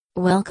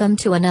Welcome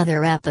to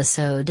another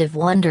episode of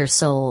Wonder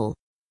Soul.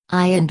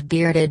 I and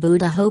Bearded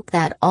Buddha hope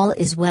that all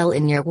is well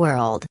in your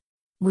world.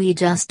 We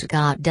just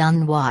got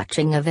done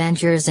watching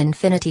Avengers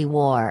Infinity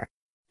War.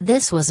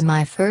 This was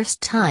my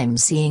first time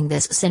seeing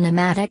this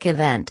cinematic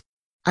event.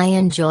 I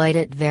enjoyed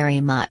it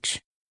very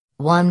much.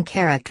 One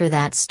character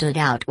that stood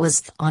out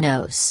was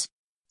Thanos.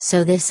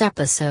 So this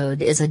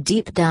episode is a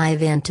deep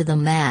dive into the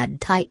Mad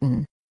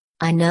Titan.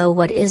 I know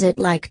what is it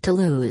like to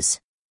lose.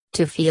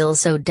 To feel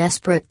so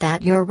desperate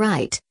that you're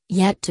right,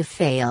 yet to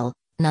fail,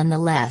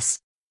 nonetheless.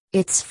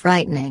 It's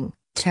frightening,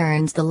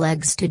 turns the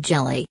legs to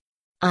jelly.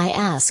 I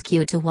ask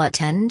you to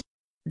what end?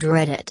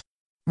 Dread it.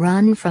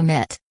 Run from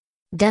it.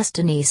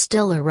 Destiny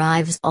still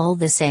arrives all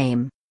the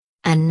same.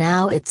 And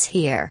now it's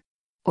here.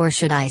 Or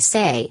should I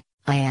say,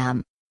 I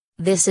am.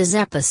 This is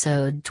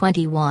episode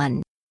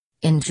 21.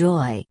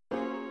 Enjoy.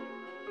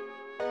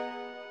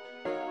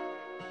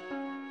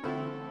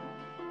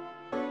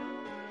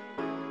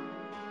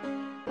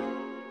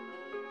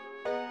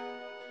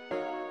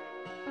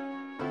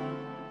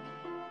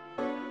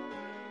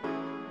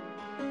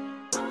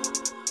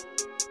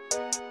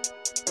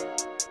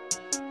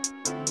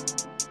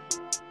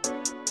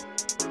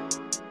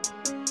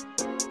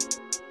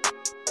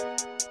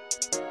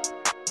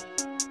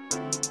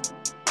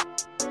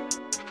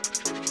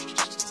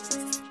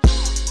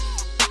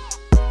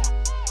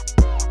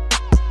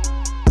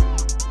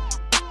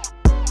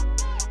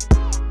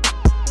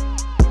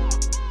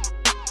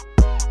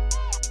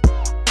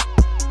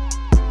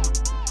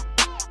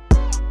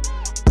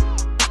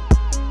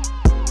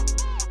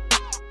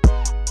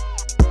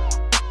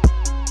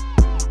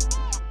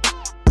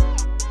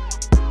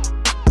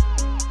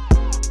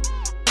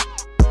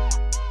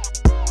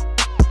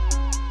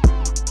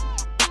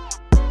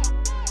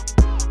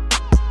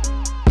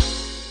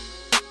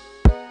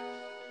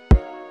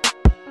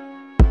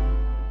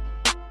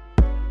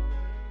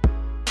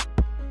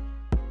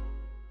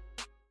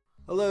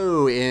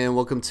 Hello and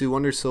welcome to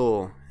Wonder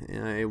Soul,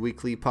 a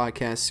weekly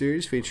podcast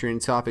series featuring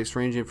topics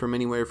ranging from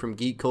anywhere from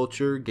geek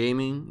culture,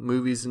 gaming,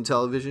 movies and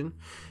television,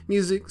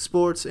 music,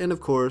 sports, and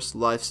of course,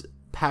 life's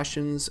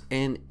passions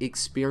and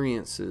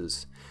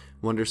experiences.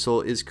 Wonder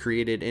Soul is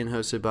created and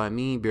hosted by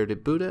me,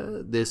 Bearded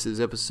Buddha. This is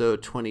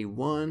episode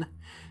 21,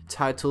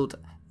 titled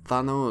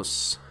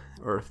Thanos,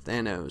 or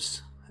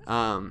Thanos.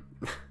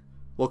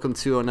 Welcome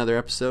to another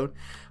episode.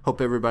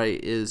 Hope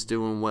everybody is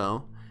doing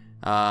well.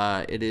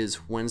 It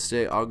is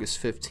Wednesday,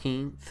 August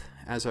 15th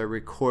as I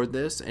record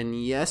this,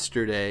 and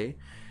yesterday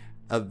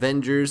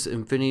Avengers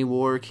Infinity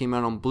War came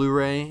out on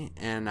Blu-ray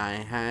and I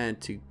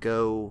had to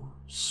go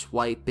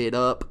swipe it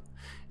up,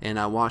 and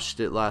I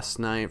watched it last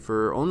night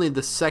for only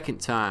the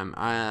second time.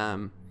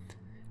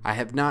 I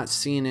have not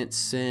seen it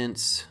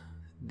since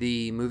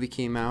the movie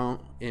came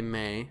out in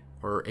May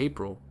or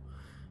April.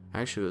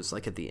 Actually, it was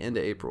like at the end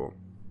of April.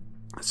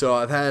 So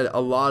I've had a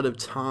lot of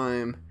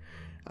time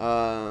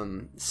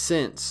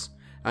since.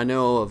 I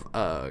know of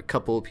a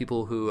couple of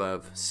people who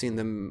have seen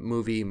the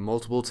movie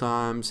multiple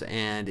times,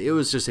 and it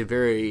was just a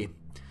very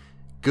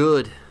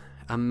good,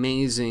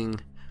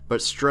 amazing,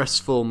 but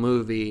stressful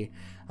movie,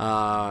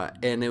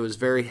 and it was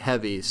very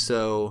heavy,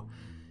 so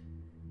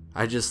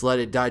I just let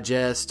it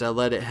digest, I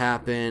let it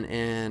happen,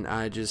 and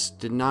I just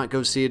did not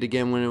go see it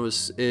again when it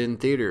was in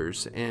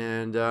theaters,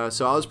 and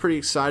so I was pretty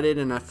excited,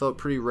 and I felt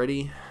pretty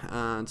ready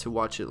to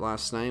watch it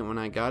last night when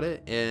I got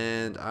it,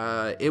 and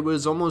it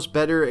was almost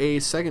better a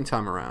second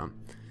time around.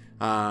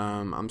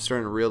 I'm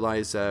starting to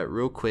realize that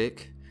real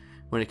quick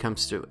when it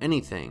comes to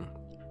anything.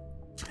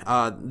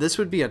 This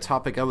would be a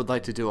topic I would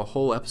like to do a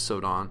whole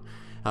episode on,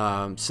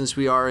 since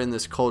we are in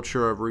this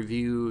culture of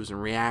reviews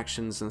and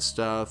reactions and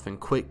stuff and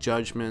quick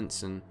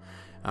judgments and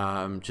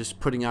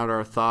just putting out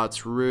our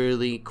thoughts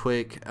really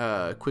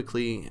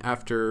quickly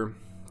after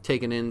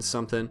taking in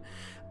something.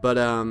 But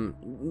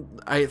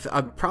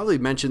I've probably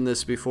mentioned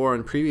this before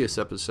in previous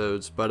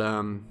episodes, but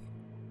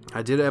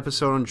I did an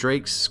episode on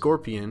Drake's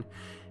Scorpion.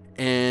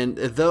 And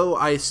though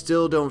I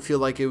still don't feel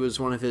like it was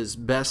one of his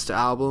best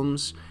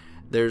albums,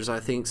 there's,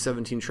 I think,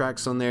 17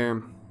 tracks on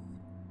there,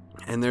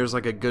 and there's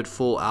like a good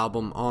full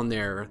album on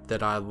there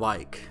that I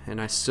like, and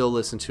I still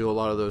listen to a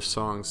lot of those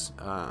songs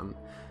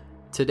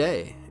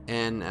today.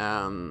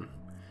 And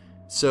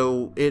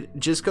so it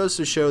just goes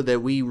to show that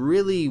we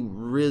really,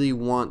 really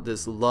want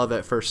this love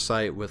at first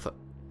sight with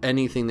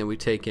anything that we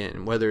take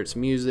in, whether it's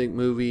music,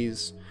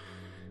 movies,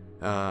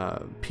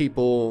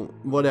 people,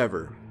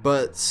 whatever.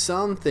 But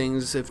some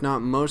things, if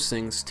not most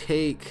things,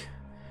 take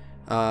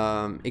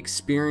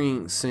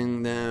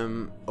experiencing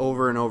them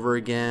over and over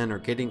again, or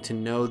getting to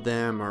know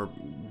them, or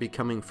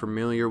becoming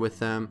familiar with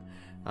them.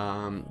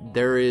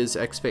 There is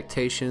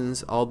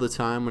expectations all the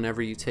time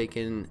whenever you take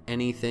in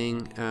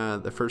anything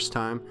the first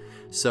time.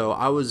 So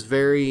I was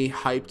very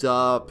hyped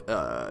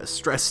up,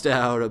 stressed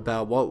out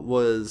about what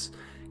was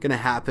going to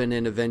happen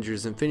in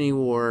Avengers Infinity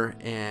War,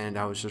 and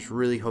I was just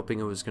really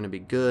hoping it was going to be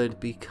good,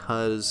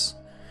 because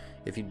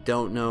if you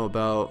don't know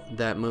about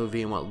that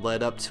movie and what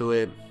led up to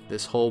it,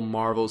 this whole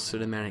Marvel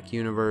Cinematic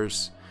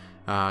Universe,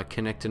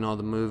 connecting all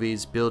the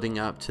movies, building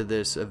up to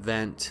this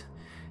event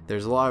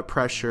There's a lot of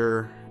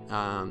pressure.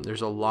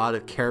 There's a lot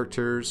of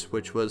characters,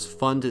 which was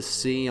fun to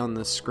see on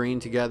the screen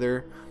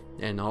together,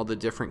 and all the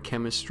different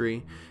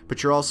chemistry.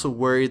 But you're also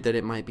worried that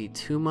it might be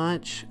too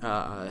much,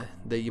 that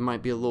you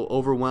might be a little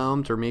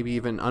overwhelmed or maybe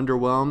even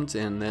underwhelmed,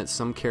 and that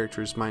some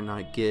characters might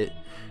not get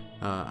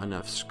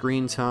enough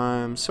screen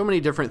time. So many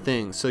different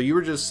things. So you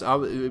were just, I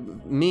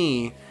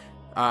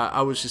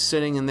was just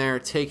sitting in there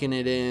taking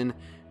it in,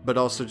 but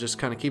also just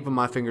kind of keeping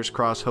my fingers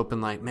crossed,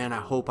 hoping like, man,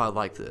 I hope I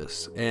like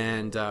this.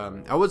 And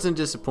I wasn't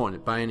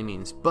disappointed by any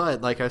means.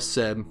 But like I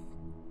said,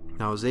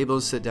 I was able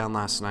to sit down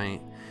last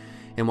night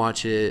and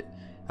watch it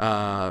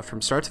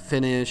from start to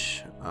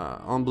finish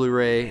on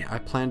Blu-ray. I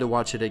plan to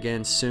watch it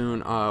again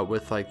soon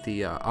with like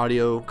the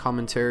audio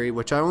commentary,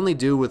 which I only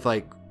do with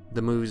like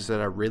the movies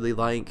that I really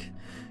like,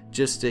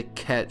 just to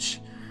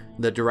catch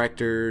the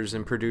directors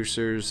and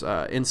producers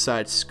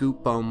inside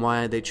scoop on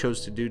why they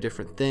chose to do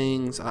different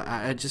things.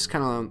 I just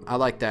kind of I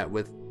like that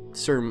with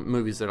certain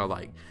movies that I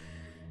like.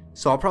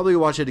 So I'll probably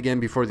watch it again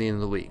before the end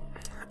of the week.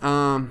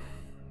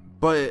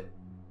 But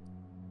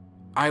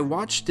I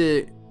watched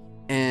it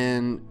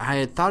and I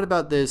had thought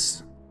about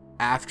this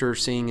after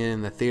seeing it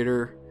in the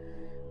theater,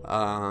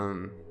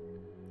 and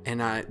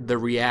the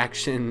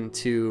reaction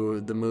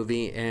to the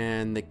movie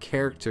and the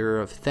character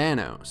of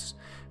Thanos,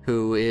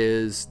 who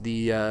is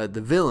the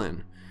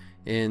villain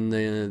in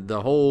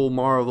the whole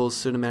Marvel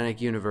Cinematic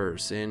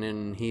Universe,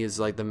 and he is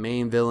like the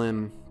main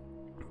villain,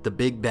 the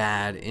big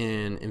bad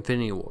in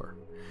Infinity War.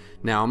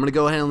 Now I'm gonna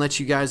go ahead and let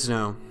you guys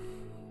know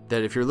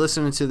that if you're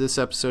listening to this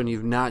episode and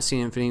you've not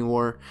seen Infinity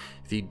War,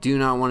 if you do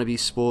not want to be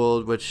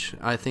spoiled, which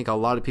I think a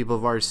lot of people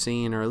have already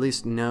seen, or at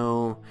least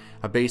know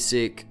a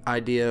basic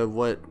idea of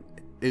what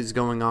is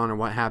going on or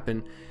what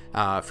happened,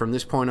 from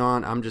this point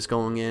on, I'm just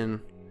going in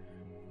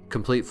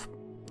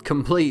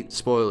complete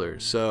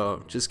spoilers.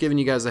 So just giving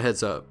you guys a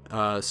heads up.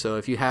 So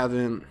if you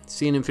haven't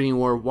seen Infinity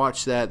War,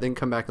 watch that, then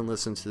come back and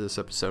listen to this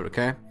episode,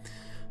 okay?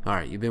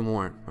 Alright, you've been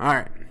warned.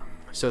 Alright,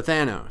 so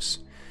Thanos,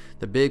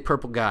 the big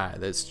purple guy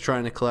that's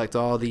trying to collect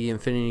all the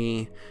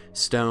Infinity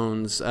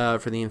Stones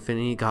for the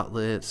Infinity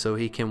Gauntlet so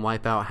he can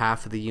wipe out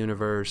half of the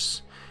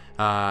universe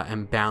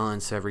and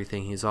balance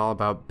everything. He's all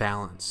about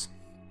balance.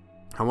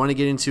 I want to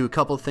get into a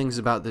couple things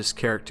about this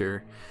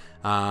character,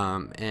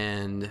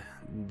 and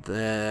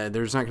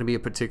there's not going to be a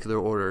particular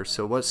order.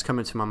 So what's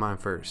coming to my mind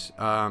first?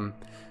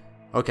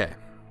 Okay,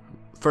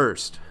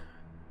 first,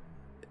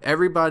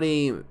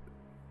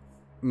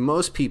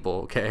 most people,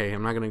 okay,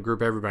 I'm not going to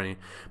group everybody.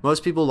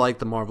 Most people like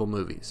the Marvel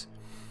movies.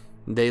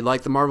 They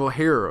like the Marvel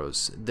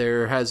heroes.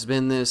 There has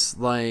been this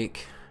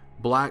like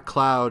black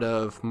cloud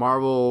of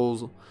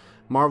Marvel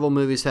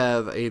movies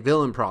have a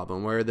villain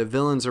problem where the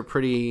villains are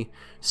pretty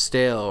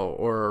stale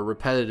or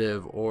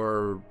repetitive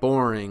or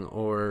boring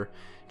or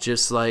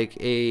just like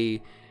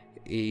a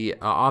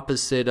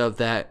opposite of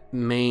that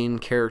main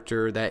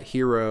character, that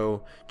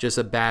hero, just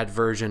a bad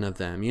version of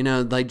them. You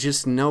know, like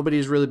just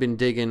nobody's really been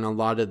digging a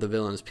lot of the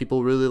villains.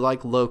 People really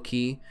like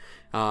Loki,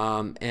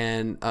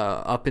 and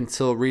up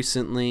until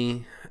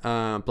recently,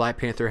 Black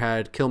Panther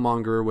had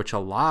Killmonger, which a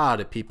lot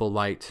of people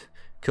liked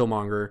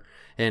Killmonger,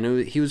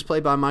 and he was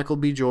played by Michael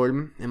B.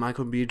 Jordan, and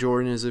Michael B.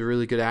 Jordan is a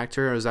really good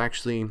actor. I was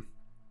actually,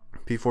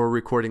 before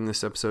recording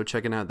this episode,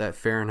 checking out that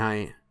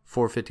Fahrenheit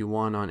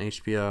 451 on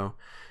HBO.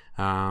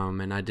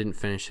 And I didn't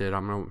finish it.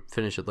 I'm going to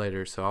finish it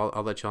later, so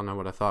I'll let y'all know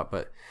what I thought.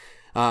 But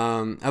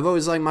I've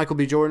always liked Michael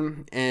B.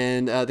 Jordan.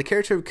 And the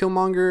character of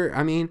Killmonger,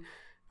 I mean,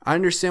 I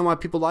understand why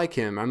people like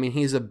him. I mean,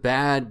 he's a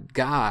bad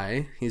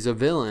guy. He's a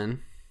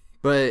villain.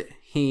 But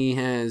he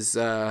has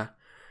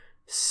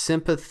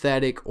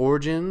sympathetic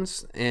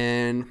origins.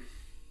 And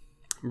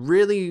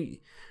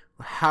really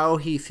how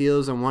he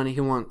feels and what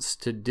he wants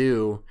to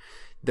do,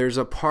 there's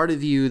a part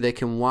of you that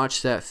can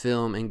watch that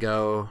film and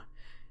go,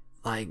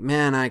 like,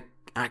 man, I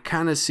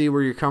kind of see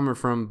where you're coming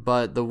from,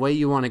 but the way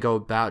you want to go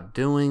about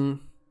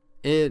doing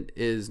it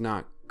is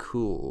not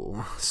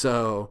cool.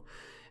 So,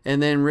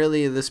 and then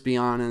really, let's be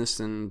honest,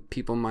 and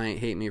people might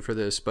hate me for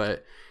this,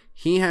 but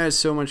he has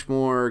so much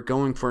more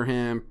going for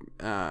him,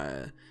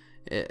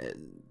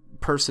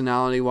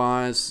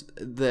 personality-wise,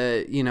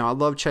 that, you know, I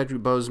love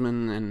Chadwick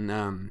Boseman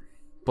and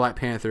Black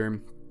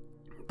Panther,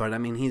 but I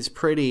mean, he's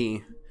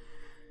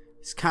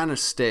kind of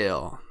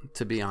stale,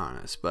 to be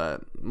honest,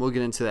 but we'll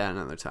get into that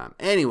another time.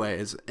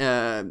 Anyways,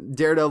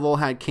 Daredevil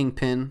had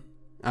Kingpin,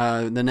 the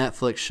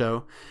Netflix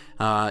show.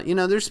 You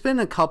know, there's been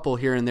a couple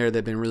here and there that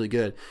have been really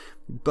good,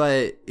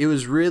 but it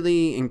was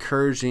really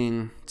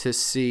encouraging to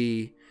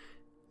see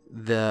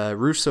the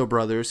Russo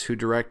brothers, who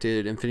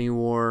directed Infinity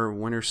War,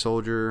 Winter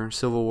Soldier,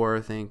 Civil War,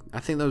 I think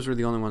those were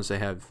the only ones they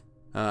have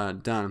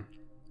done.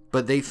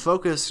 But they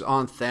focused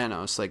on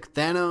Thanos. Like,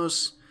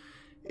 Thanos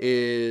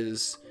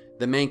is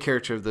the main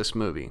character of this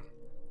movie.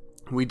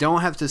 We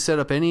don't have to set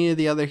up any of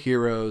the other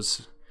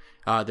heroes.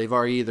 They've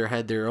already either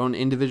had their own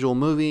individual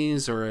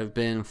movies or have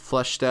been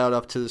fleshed out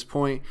up to this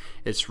point.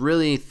 It's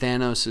really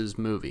Thanos'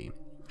 movie,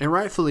 and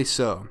rightfully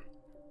so.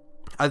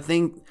 I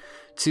think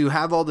to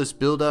have all this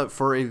build up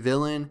for a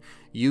villain,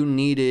 you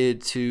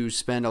needed to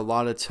spend a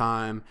lot of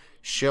time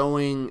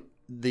showing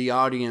the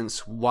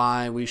audience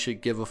why we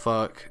should give a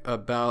fuck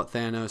about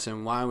Thanos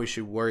and why we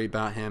should worry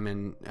about him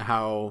and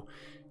how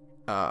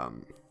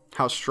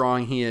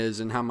strong he is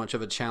and how much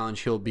of a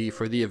challenge he'll be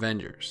for the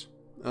Avengers.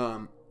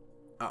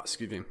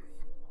 Excuse me.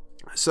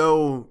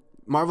 So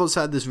Marvel's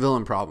had this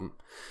villain problem.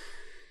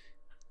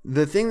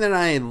 The thing that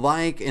I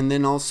like and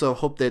then also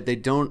hope that they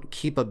don't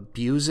keep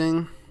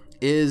abusing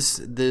is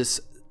this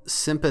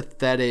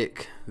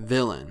sympathetic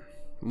villain.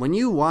 When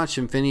you watch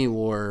Infinity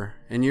War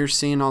and you're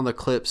seeing all the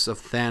clips of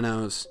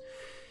Thanos,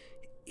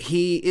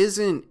 he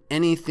isn't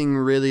anything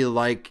really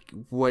like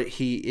what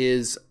he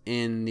is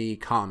in the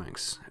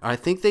comics. I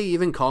think they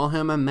even call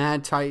him a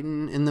Mad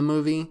Titan in the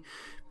movie,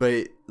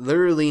 but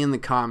literally in the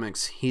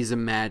comics, he's a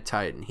Mad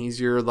Titan. He's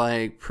your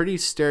like pretty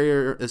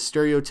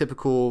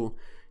stereotypical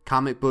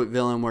comic book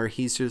villain where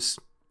he's just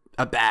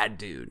a bad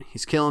dude.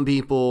 He's killing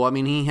people. I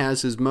mean, he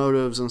has his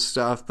motives and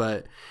stuff,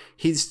 but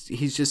he's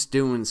just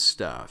doing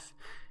stuff.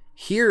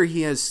 Here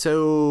he has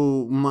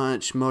so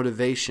much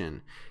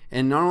motivation.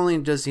 And not only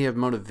does he have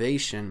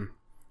motivation,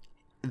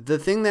 the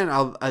thing that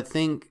I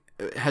think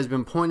has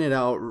been pointed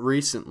out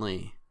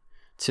recently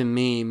to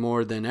me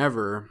more than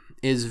ever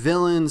is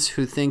villains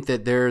who think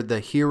that they're the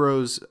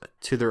heroes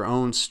to their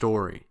own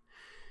story.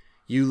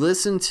 You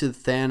listen to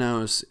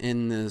Thanos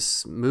in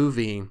this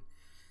movie,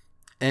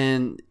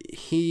 and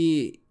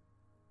he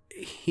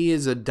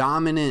is a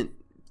dominant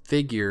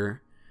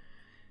figure,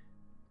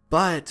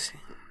 but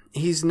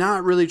he's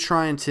not really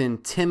trying to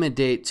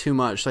intimidate too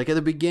much. Like at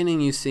the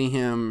beginning, you see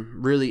him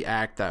really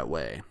act that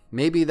way.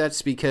 Maybe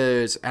that's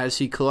because as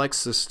he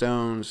collects the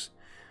stones,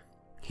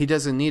 he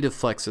doesn't need to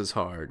flex as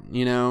hard,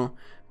 you know?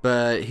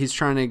 But he's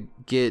trying to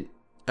get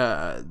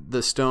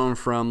the stone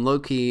from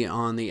Loki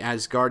on the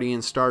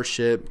Asgardian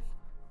starship,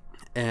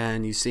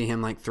 and you see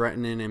him like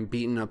threatening and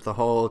beating up the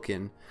Hulk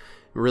and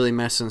really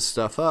messing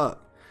stuff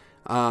up.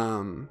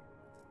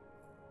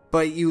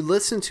 But you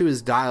listen to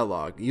his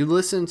dialogue. You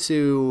listen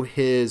to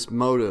his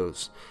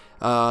motives.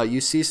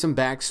 You see some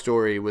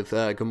backstory with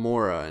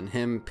Gamora and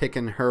him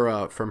picking her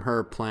up from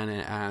her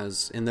planet,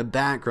 as in the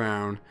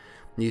background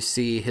you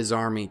see his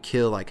army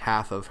kill like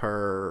half of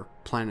her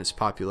planet's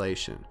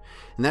population.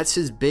 And that's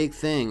his big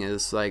thing,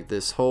 is like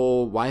this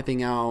whole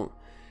wiping out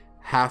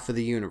half of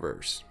the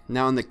universe.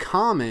 Now in the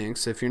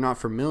comics, if you're not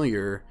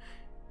familiar,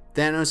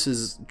 Thanos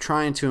is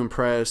trying to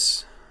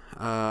impress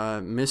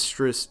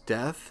Mistress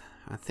Death.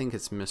 I think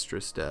it's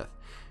Mistress Death.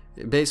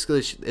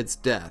 Basically, it's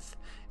Death.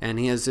 And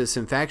he has this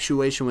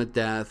infatuation with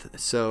Death.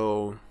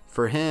 So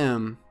for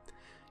him,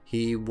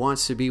 he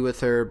wants to be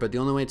with her, but the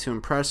only way to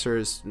impress her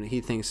is,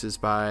 he thinks, is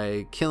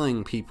by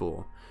killing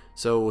people.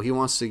 So he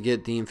wants to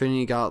get the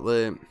Infinity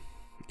Gauntlet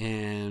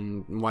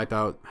and wipe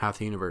out half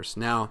the universe.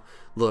 Now,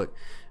 look,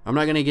 I'm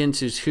not going to get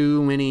into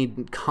too many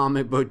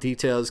comic book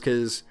details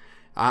because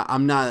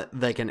I'm not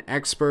like an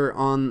expert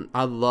on.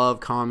 I love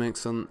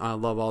comics and I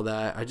love all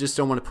that. I just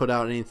don't want to put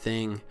out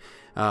anything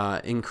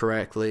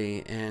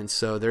incorrectly, and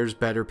so there's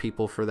better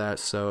people for that.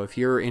 So if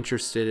you're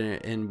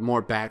interested in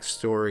more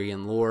backstory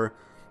and lore,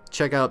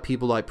 check out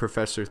people like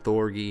Professor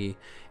Thorgy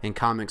and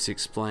Comics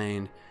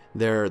Explained.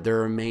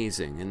 They're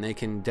amazing, and they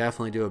can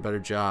definitely do a better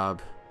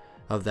job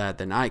of that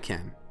than I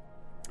can.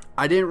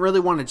 I didn't really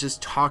want to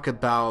just talk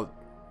about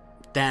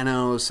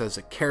Thanos as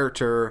a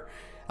character,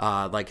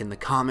 like in the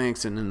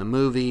comics and in the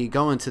movie,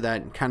 go into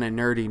that kind of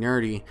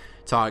nerdy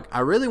talk. I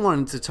really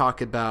wanted to talk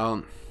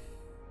about,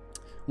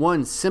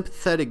 one,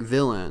 sympathetic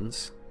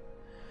villains,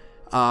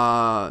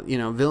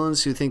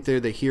 villains who think they're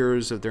the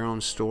heroes of their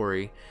own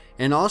story,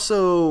 and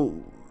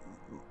also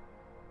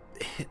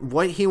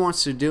what he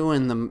wants to do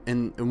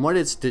and what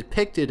it's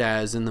depicted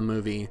as in the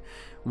movie.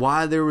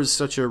 Why there was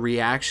such a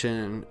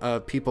reaction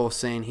of people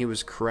saying he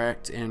was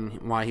correct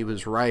and why he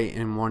was right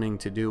in wanting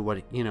to do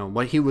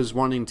what he was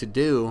wanting to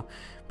do.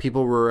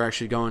 People were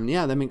actually going,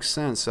 yeah, that makes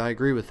sense. I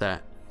agree with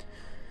that.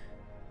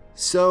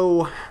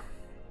 So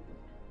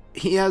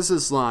he has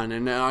this line,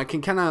 and I'm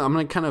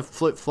gonna kind of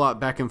flip flop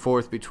back and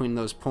forth between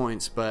those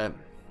points. But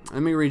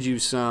let me read you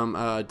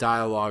some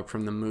dialogue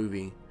from the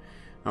movie.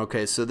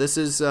 Okay, so this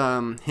is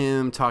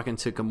him talking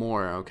to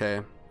Gamora.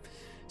 Okay.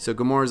 So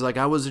Gamora's like,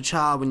 I was a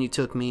child when you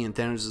took me, and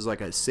Thanos is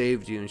like, I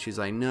saved you. And she's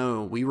like,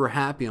 no, we were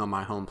happy on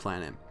my home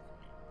planet.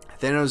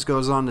 Thanos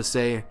goes on to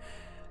say,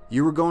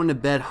 you were going to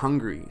bed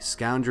hungry,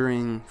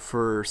 scoundering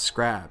for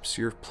scraps.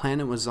 Your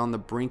planet was on the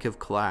brink of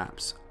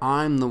collapse.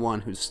 I'm the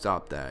one who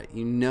stopped that.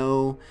 You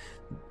know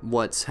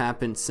what's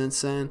happened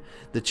since then?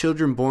 The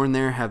children born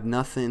there have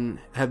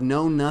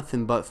known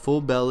nothing but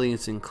full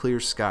bellies and clear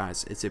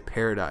skies. It's a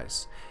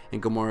paradise.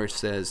 And Gamora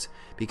says,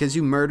 because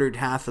you murdered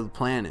half of the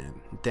planet.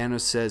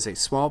 Thanos says, a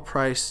small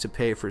price to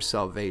pay for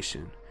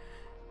salvation.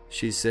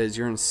 She says,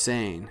 you're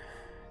insane.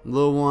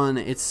 Little one,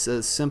 it's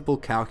a simple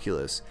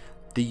calculus.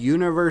 The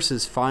universe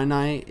is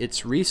finite,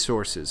 its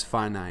resources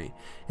finite.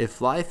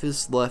 If life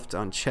is left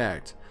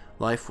unchecked,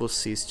 life will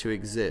cease to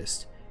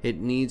exist.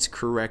 It needs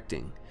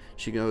correcting.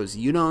 She goes,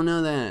 you don't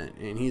know that.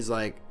 And he's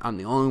like, I'm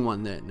the only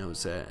one that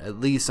knows that.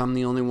 At least I'm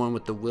the only one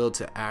with the will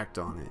to act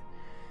on it.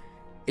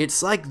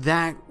 It's like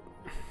that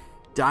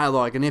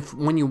dialogue. And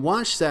when you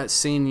watch that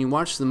scene, you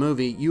watch the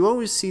movie, you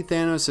always see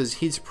Thanos as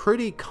he's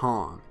pretty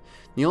calm.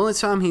 The only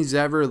time he's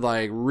ever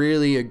like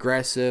really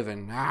aggressive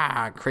and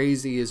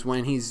crazy is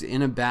when he's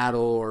in a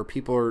battle or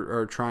people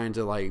are trying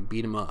to like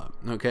beat him up.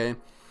 Okay,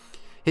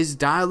 his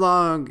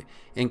dialogue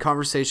and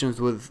conversations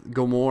with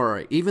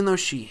Gamora, even though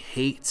she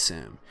hates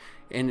him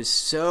and is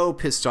so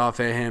pissed off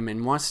at him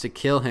and wants to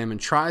kill him and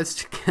tries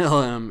to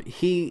kill him,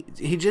 he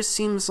just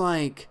seems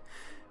like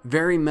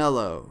very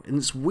mellow, and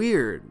it's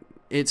weird.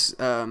 It's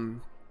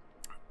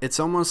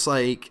almost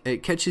like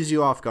it catches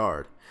you off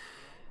guard.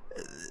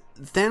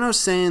 Thanos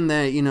saying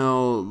that, you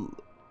know,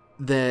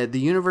 that the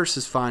universe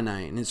is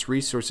finite and its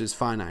resources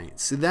finite.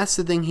 So that's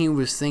the thing he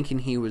was thinking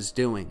he was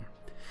doing.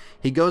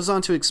 He goes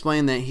on to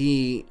explain that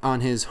he, on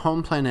his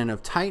home planet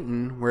of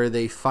Titan, where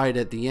they fight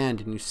at the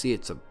end, and you see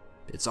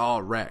it's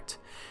all wrecked.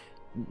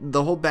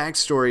 The whole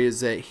backstory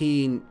is that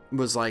he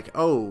was like,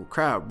 oh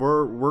crap,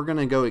 we're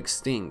gonna go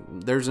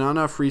extinct. There's not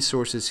enough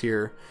resources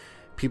here.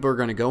 People are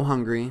gonna go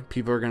hungry.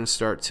 People are gonna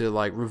start to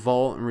like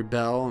revolt and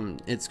rebel,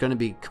 and it's gonna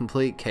be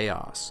complete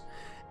chaos.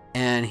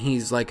 And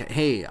he's like,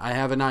 hey, I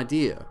have an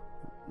idea.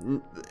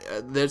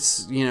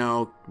 Let's, you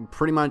know,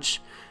 pretty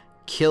much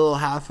kill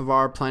half of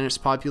our planet's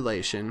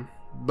population,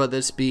 but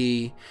let's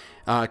be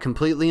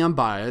completely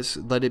unbiased.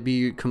 Let it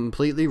be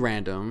completely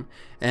random.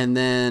 And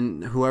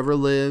then whoever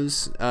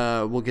lives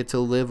will get to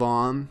live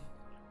on.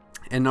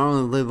 And not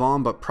only live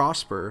on, but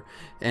prosper.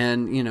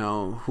 And, you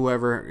know,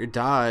 whoever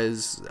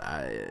dies,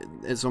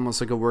 it's almost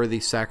like a worthy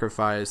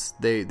sacrifice.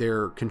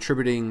 They're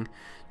contributing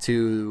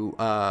to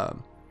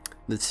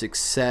the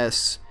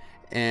success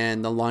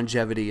and the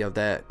longevity of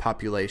that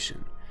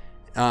population.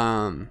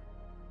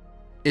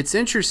 It's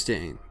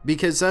interesting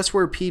because that's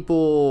where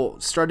people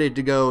started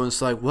to go, and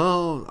it's like,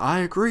 well, I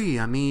agree.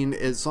 I mean,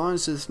 as long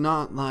as it's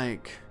not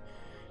like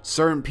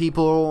certain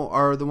people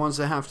are the ones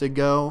that have to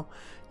go,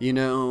 you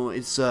know,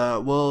 it's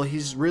well,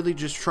 he's really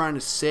just trying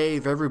to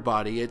save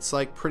everybody. It's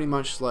like pretty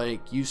much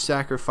like you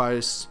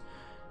sacrifice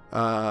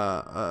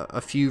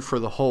a few for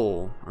the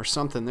whole or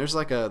something. There's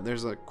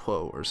a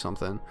quote or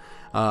something,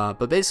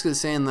 but basically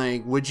saying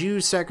like, would you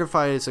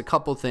sacrifice a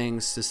couple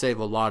things to save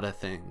a lot of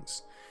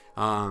things?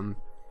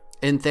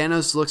 And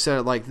Thanos looks at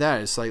it like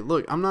that. It's like,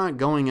 look, I'm not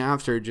going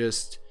after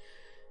just,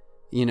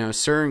 you know,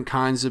 certain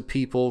kinds of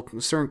people,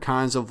 certain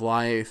kinds of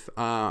life.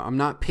 I'm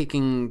not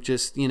picking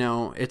just, you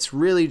know, it's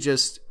really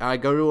just, I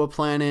go to a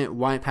planet,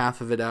 wipe half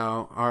of it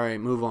out, all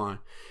right, move on.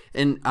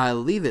 And I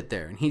leave it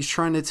there. And he's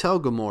trying to tell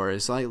Gamora,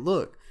 it's like,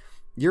 look,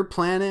 your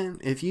planet,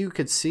 if you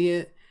could see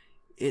it,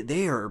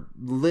 they are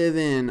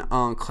living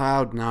on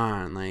cloud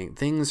nine. Like,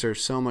 things are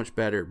so much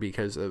better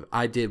because of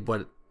I did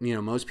what, you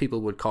know, most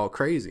people would call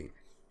crazy.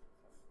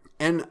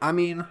 And I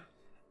mean,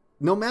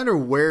 no matter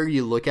where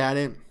you look at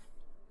it,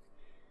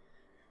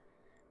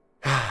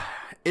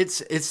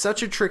 it's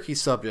such a tricky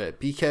subject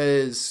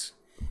because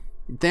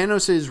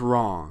Thanos is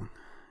wrong.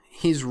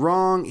 He's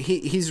wrong.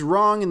 He's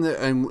wrong in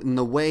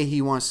the way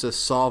he wants to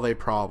solve a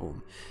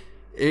problem.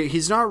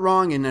 He's not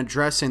wrong in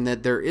addressing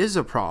that there is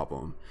a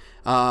problem.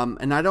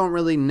 And I don't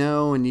really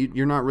know, and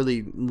you're not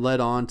really led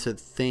on to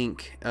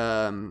think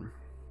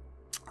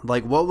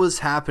like what was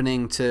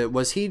happening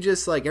was he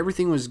just like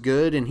everything was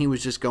good and he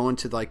was just going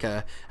to like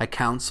a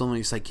council and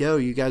he's like, yo,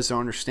 you guys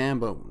don't understand,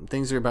 but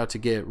things are about to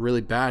get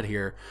really bad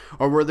here?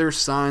 Or were there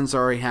signs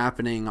already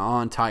happening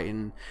on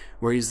Titan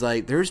where he's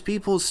like, there's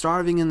people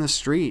starving in the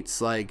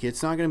streets, like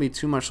it's not going to be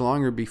too much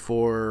longer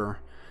before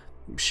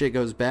shit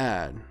goes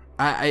bad?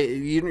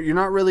 You're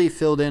not really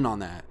filled in on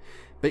that.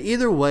 But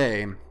either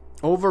way,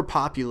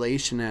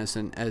 overpopulation as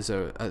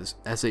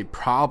a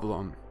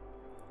problem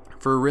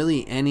for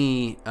really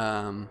any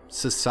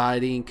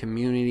society,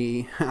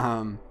 community,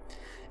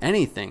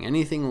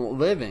 anything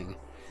living,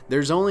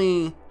 there's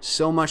only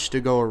so much to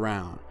go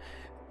around.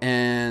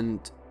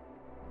 And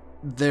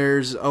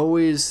there's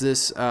always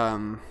this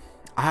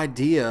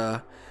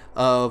idea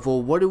of,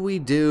 well, what do we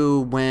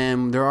do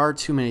when there are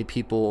too many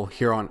people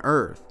here on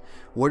Earth?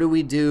 What do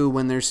we do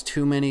when there's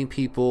too many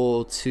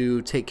people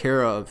to take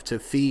care of, to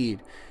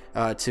feed,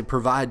 to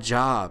provide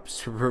jobs,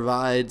 to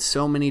provide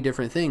so many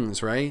different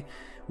things, right?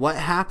 What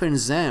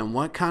happens then?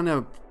 What kind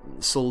of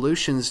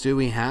solutions do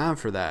we have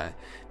for that?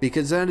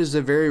 Because that is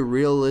a very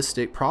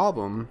realistic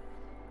problem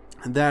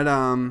that,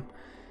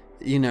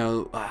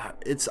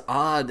 it's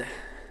odd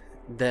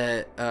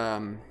that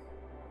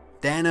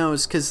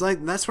Thanos, because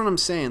like that's what I'm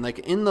saying, like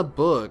in the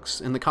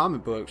books, in the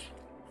comic books,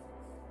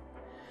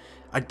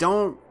 I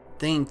don't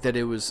think that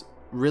it was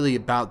really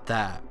about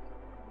that.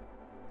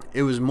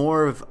 It was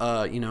more of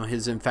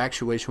his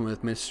infatuation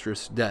with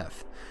Mistress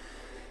Death.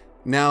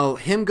 Now,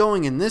 him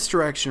going in this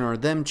direction, or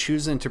them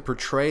choosing to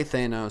portray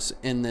Thanos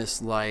in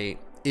this light,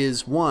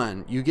 is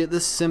one, you get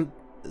this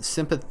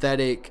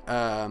sympathetic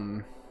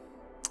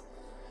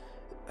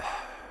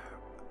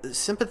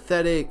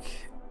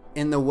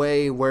in the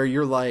way where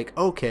you're like,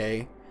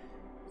 okay,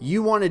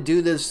 you want to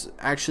do this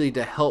actually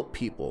to help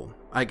people,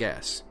 I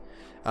guess.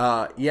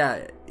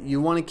 Yeah, you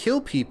want to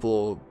kill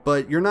people,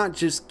 but you're not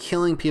just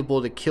killing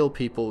people to kill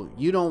people.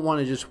 You don't want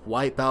to just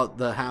wipe out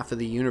the half of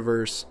the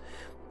universe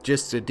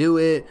just to do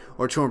it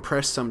or to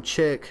impress some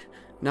chick.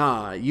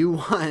 Nah, you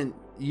want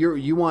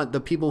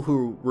the people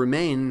who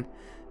remain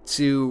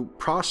to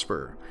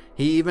prosper.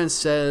 He even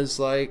says,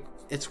 like,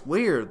 it's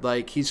weird,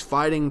 like he's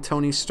fighting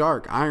Tony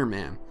Stark, Iron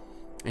Man,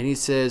 and he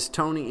says,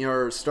 Tony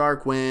or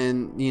Stark,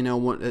 when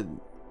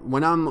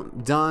when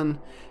I'm done,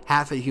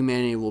 half of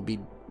humanity will be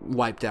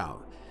wiped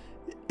out.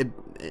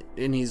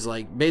 And he's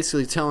like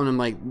basically telling him,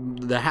 like,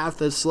 the half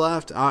that's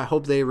left, I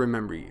hope they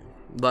remember you,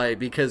 like,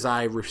 because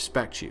I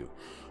respect you.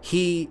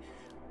 He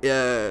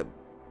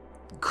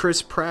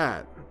Chris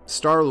Pratt,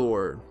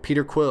 Star-Lord,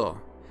 Peter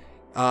Quill,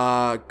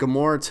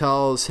 Gamora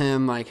tells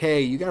him, like,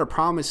 hey, you gotta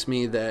promise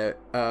me that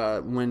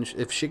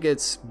if shit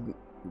gets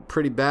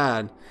pretty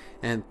bad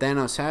and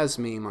Thanos has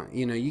me,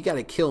 you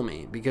gotta kill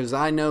me, because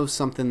I know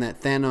something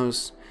that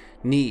Thanos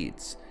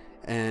needs.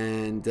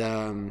 And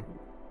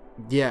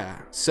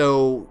yeah,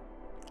 so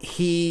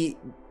he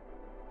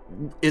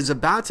is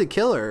about to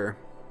kill her.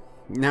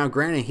 Now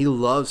granted, he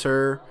loves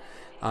her.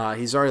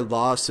 He's already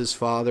lost his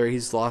father,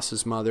 he's lost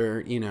his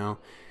mother,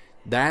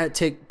 that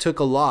took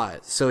a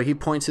lot. So he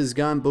points his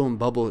gun, boom,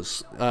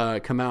 bubbles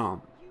come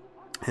out,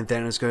 and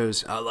Thanos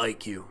goes, I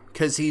like you,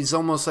 because he's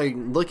almost like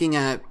looking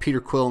at Peter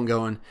Quill and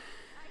going,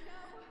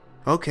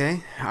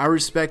 okay, I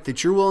respect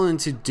that you're willing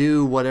to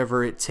do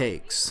whatever it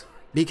takes,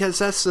 because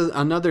that's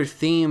another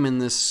theme in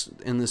this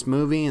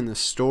movie, in this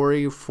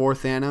story for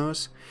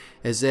Thanos,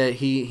 is that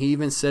he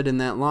even said in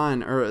that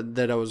line or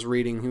that I was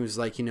reading, he was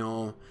like,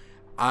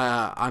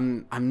 I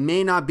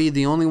may not be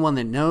the only one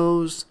that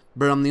knows,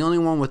 but I'm the only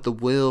one with the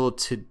will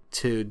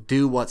to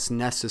do what's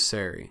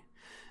necessary.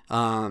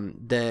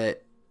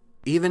 That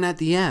even at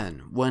the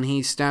end, when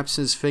he snaps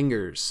his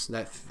fingers,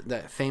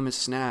 that famous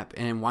snap,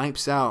 and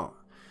wipes out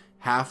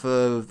half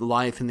of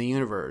life in the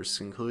universe,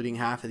 including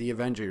half of the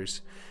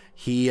Avengers,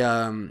 he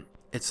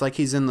it's like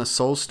he's in the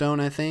Soul Stone,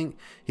 I think.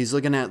 He's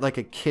looking at like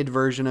a kid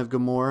version of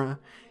Gamora,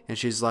 and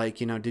she's like,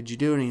 did you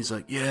do it? And he's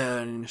like, yeah.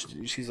 And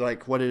she's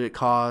like, what did it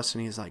cost?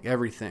 And he's like,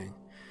 everything.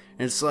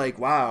 And it's like,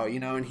 wow,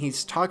 and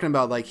he's talking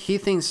about, like, he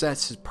thinks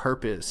that's his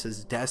purpose,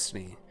 his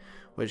destiny.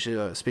 Which,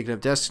 speaking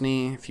of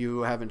Destiny, if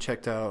you haven't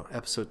checked out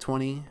episode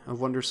 20 of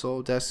Wonder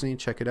Soul Destiny,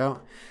 check it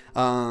out.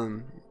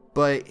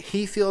 But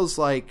he feels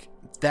like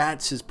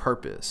that's his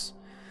purpose.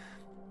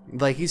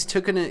 Like, he's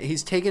taken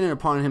it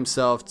upon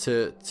himself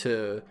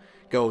to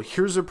go,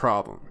 here's a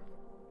problem.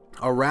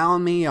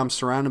 Around me, I'm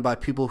surrounded by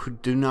people who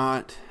do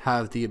not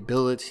have the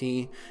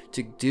ability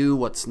to do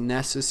what's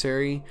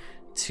necessary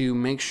to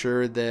make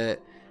sure that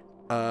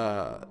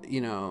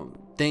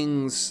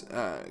things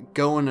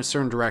go in a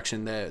certain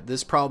direction, that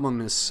this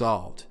problem is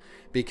solved.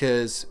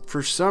 Because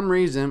for some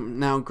reason,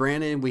 now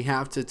granted, we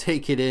have to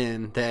take it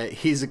in that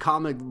he's a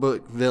comic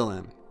book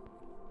villain.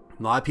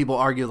 A lot of people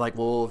argue, like,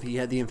 well, if he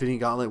had the Infinity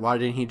Gauntlet, why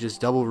didn't he just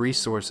double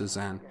resources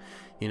then?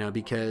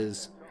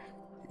 Because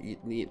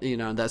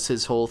that's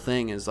his whole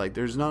thing, is like,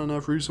 there's not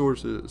enough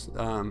resources.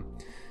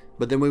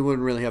 But then we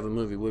wouldn't really have a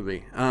movie, would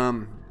we?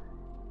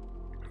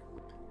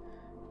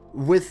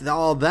 With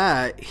all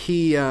that,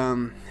 he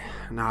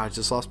I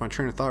just lost my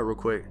train of thought real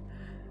quick.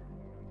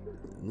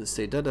 Let's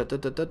see, trying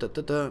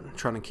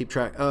to keep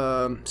track.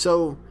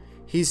 So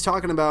he's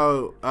talking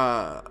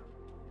about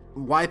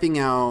wiping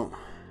out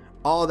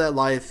all that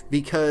life,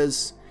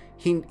 because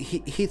he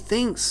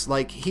thinks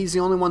like he's the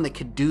only one that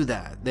could do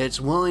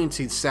that's willing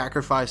to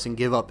sacrifice and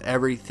give up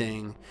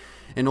everything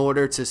in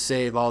order to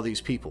save all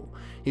these people.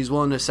 He's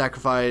willing to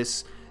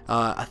sacrifice,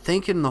 I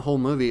think in the whole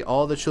movie,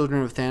 all the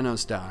children of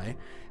Thanos die.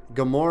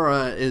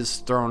 Gamora is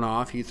thrown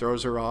off. He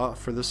throws her off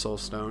for the Soul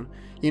Stone.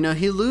 He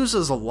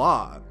loses a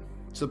lot,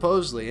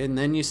 supposedly. And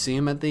then you see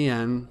him at the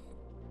end,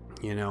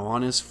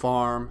 on his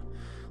farm,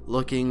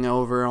 looking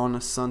over on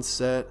a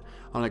sunset,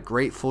 on a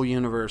grateful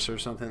universe or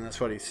something. That's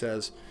what he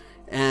says.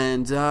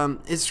 And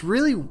it's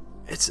really,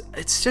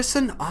 it's just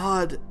an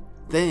odd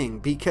thing,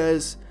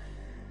 because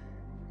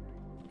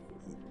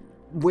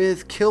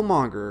with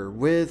Killmonger,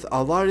 with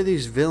a lot of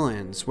these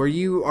villains, where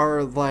you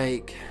are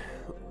like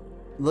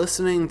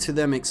listening to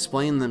them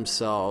explain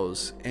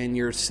themselves, and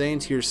you're saying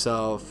to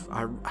yourself,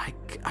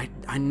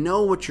 I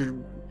know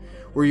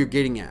where you're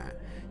getting at.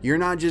 You're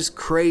not just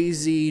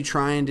crazy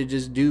trying to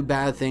just do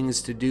bad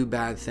things to do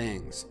bad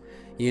things.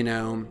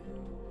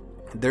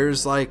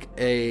 There's like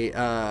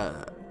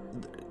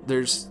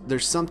there's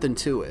something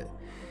to it.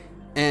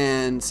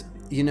 And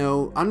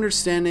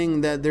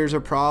understanding that there's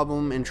a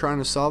problem and trying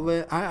to solve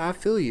it, I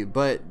feel you,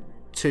 but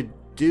to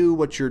do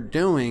what you're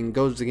doing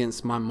goes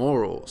against my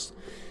morals.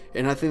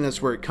 And I think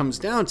that's where it comes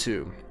down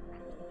to.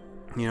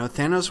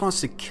 Thanos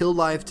wants to kill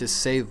life to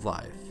save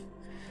life.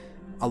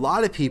 A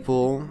lot of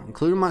people,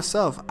 including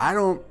myself, I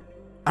don't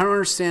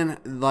understand,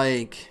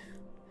 like,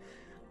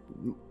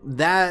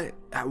 that.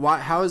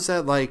 How is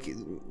that like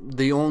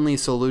the only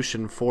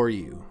solution for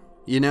you?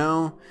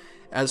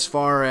 As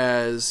far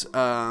as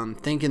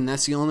thinking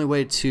that's the only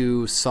way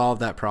to solve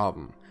that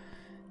problem.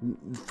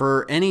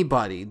 For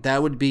anybody,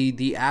 that would be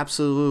the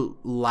absolute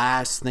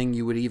last thing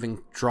you would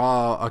even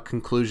draw a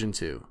conclusion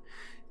to.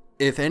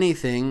 If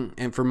anything,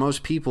 and for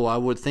most people, I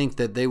would think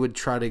that they would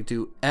try to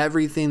do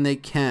everything they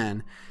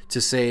can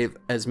to save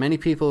as many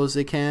people as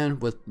they can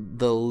with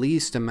the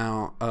least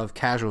amount of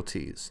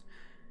casualties.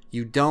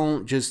 You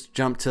don't just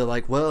jump to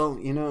like, well,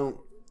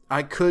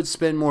 I could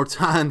spend more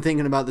time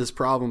thinking about this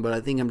problem, but I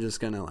think I'm just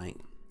going to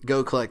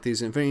go collect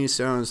these Infinity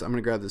Stones. I'm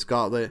going to grab this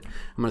gauntlet.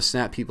 I'm going to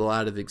snap people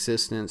out of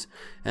existence.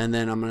 And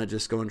then I'm going to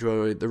just go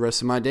enjoy the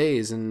rest of my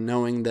days, and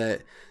knowing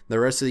that the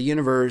rest of the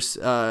universe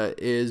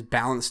is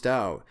balanced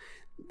out.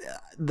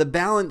 The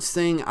balance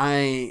thing,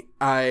 I'm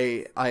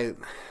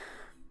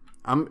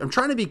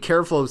trying to be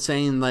careful of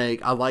saying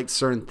I like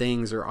certain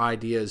things or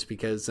ideas,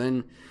 because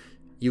then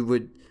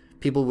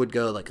people would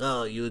go like,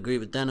 oh, you agree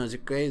with Thanos,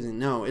 you're crazy.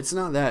 No, it's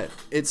not that.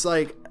 It's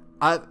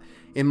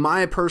in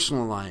my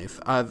personal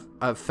life,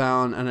 I've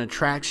found an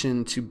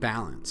attraction to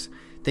balance,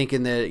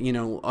 thinking that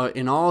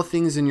in all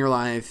things in your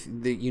life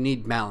that you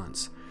need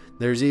balance.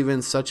 There's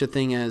even such a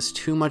thing as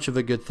too much of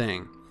a good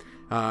thing.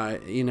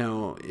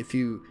 If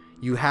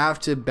you have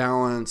to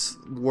balance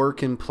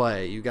work and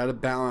play. You got to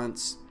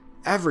balance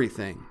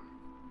everything.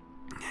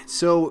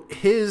 So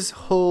his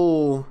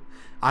whole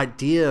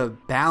idea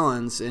of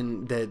balance,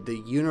 and that the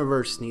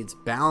universe needs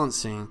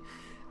balancing,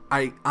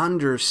 I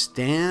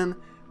understand,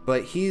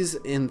 but he's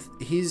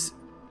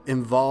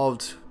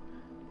involved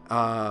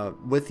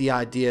with the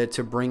idea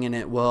to bringing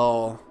it,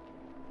 well,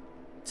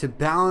 to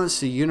balance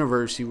the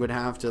universe, you would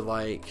have to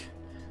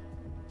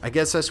I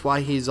guess that's why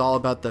he's all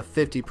about the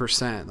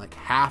 50%,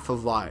 half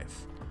of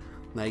life.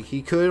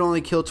 He could only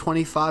kill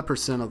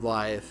 25% of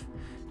life,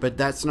 but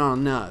that's not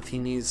enough. He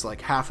needs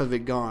half of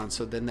it gone,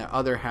 so then the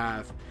other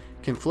half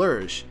can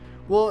flourish.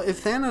 Well,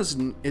 if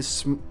Thanos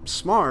is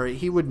smart,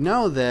 he would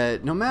know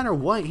that no matter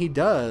what he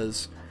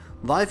does,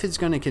 life is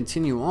going to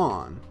continue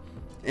on,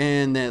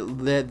 and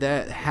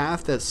that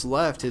half that's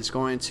left is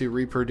going to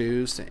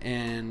reproduce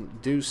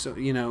and do so.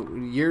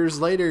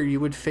 Years later, you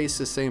would face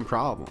the same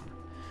problem.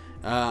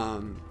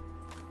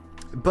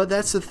 But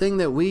that's the thing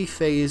that we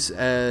face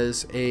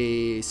as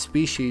a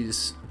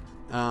species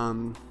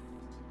in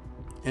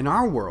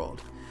our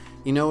world.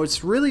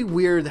 It's really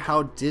weird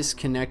how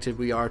disconnected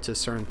we are to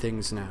certain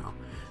things now.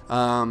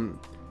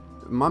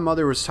 My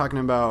mother was talking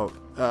about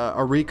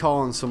a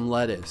recall on some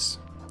lettuce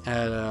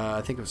at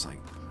I think it was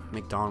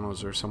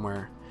McDonald's or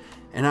somewhere,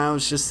 and I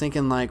was just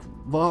thinking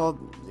well,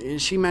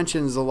 she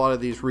mentions a lot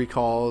of these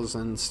recalls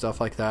and stuff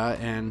like that,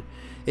 and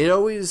it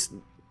always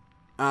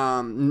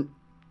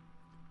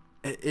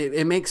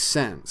it makes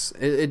sense.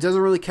 It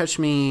doesn't really catch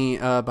me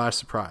by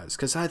surprise,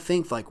 because I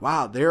think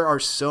wow, there are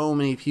so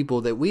many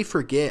people that we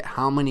forget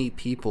how many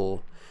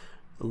people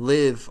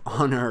live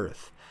on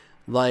Earth.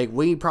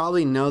 We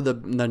probably know the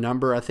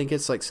number. I think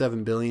it's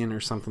 7 billion or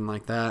something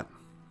like that.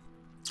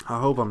 I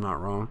hope I'm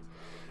not wrong.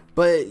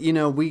 But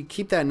we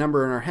keep that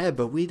number in our head,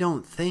 but we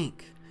don't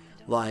think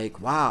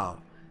wow,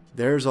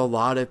 there's a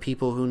lot of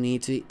people who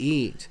need to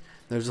eat.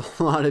 There's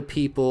a lot of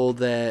people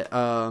that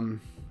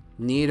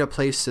need a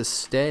place to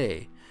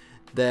stay,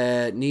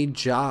 that need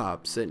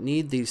jobs, that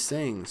need these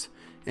things.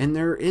 And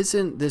there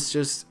isn't this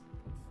just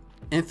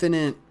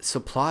infinite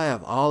supply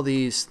of all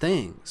these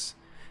things.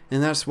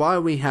 And that's why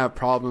we have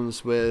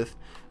problems with,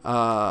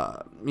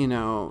 people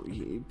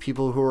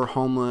who are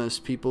homeless,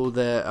 people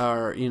that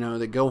are,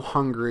 that go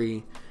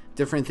hungry,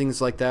 different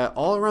things like that,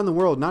 all around the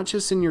world, not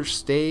just in your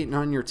state,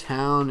 not in your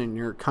town, in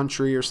your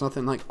country or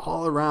something,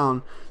 all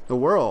around the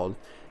world.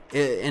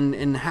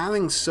 And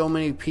having so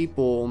many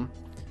people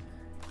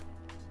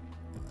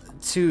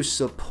to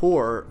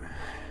support,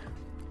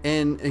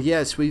 and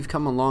yes, we've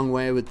come a long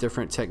way with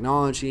different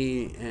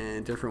technology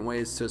and different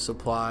ways to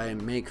supply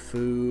and make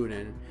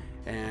food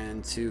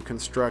and to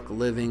construct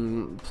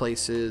living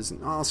places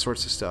and all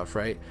sorts of stuff,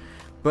 right?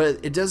 But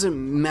it doesn't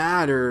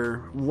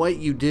matter what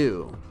you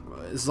do,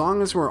 as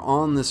long as we're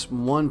on this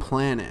one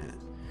planet,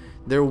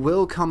 there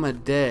will come a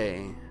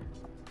day,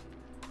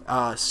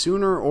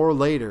 sooner or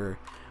later,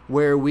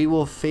 where we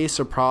will face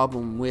a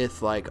problem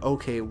with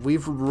okay,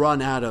 we've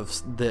run out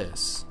of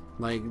this.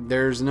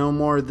 There's no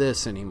more of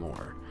this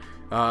anymore.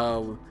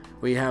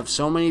 We have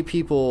so many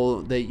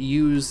people that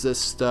use this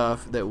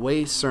stuff, that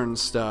waste certain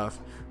stuff.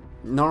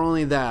 Not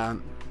only that,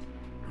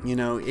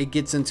 it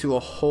gets into a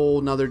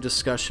whole nother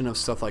discussion of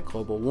stuff like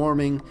global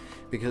warming,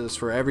 because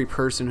for every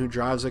person who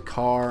drives a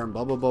car and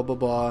blah, blah, blah, blah,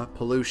 blah,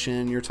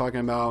 pollution, you're talking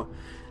about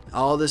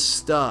all this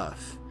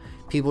stuff.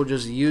 People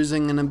just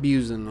using and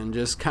abusing, and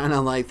just kind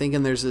of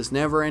thinking there's this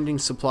never-ending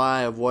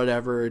supply of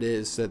whatever it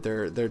is that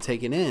they're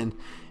taking in,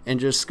 and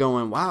just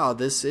going, wow,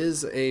 this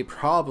is a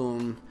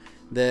problem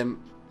that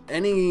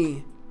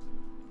any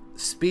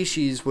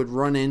species would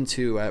run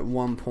into at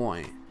one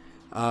point.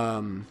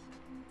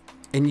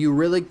 And you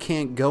really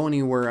can't go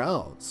anywhere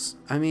else.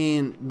 I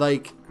mean,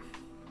 I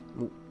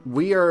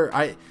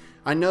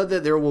know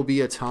that there will be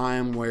a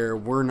time where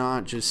we're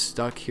not just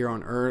stuck here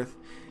on Earth,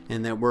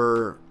 and that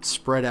we're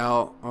spread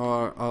out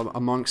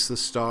amongst the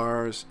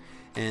stars,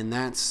 and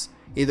that's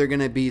either going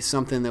to be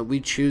something that we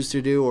choose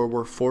to do or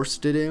we're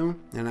forced to do.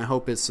 And I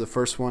hope it's the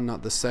first one,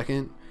 not the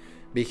second,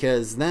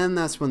 because then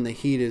that's when the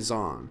heat is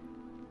on.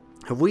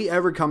 Have we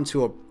ever come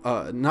to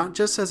a not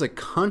just as a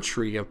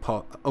country of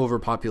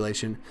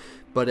overpopulation,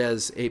 but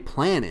as a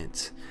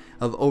planet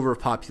of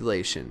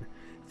overpopulation?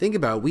 Think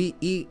about it. We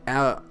eat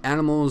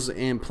animals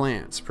and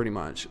plants pretty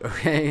much.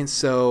 Okay,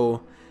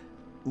 so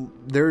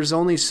there's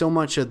only so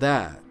much of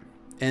that.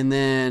 And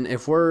then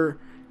if we're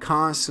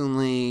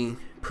constantly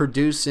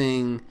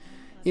producing,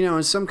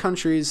 in some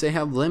countries they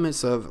have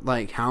limits of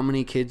like how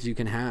many kids you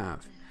can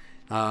have.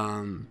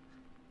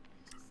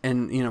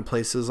 And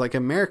places like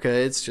America,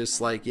 it's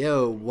just like,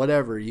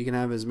 whatever, you can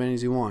have as many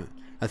as you want.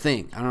 I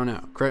think, I don't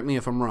know, correct me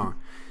if I'm wrong,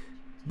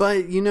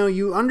 but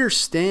you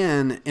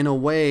understand in a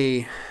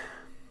way.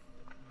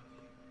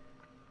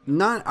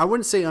 I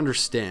wouldn't say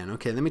understand.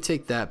 Okay, let me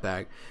take that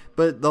back.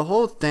 But the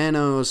whole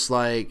Thanos,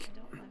 like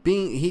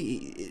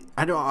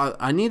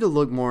I need to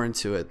look more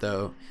into it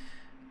though.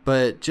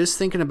 But just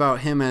thinking about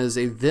him as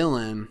a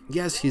villain,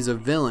 yes, he's a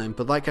villain.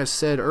 But like I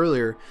said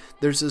earlier,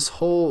 there's this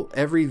whole,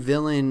 every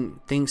villain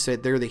thinks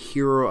that they're the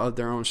hero of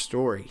their own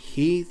story.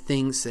 He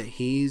thinks that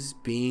he's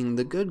being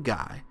the good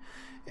guy.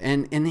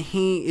 And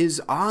he is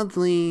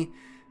oddly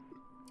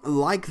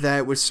like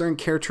that with certain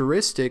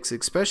characteristics,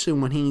 especially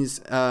when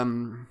he's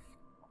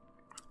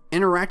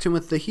interacting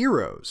with the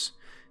heroes.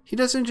 He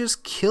doesn't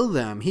just kill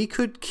them. He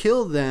could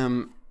kill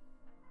them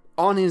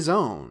on his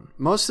own.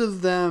 Most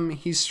of them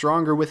he's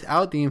stronger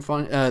without the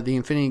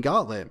Infinity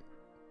Gauntlet.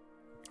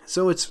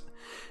 So it's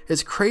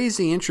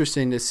crazy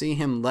interesting to see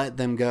him let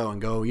them go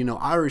and go,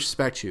 I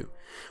respect you.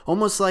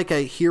 Almost like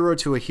a hero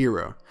to a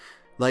hero.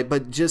 Like,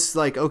 but just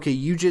like, okay,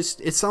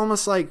 it's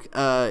almost like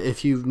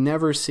if you've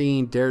never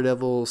seen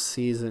Daredevil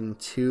season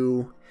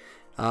 2,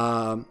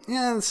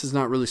 this is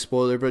not really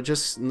spoiler, but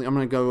just I'm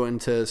gonna go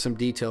into some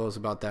details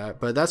about that.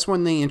 But that's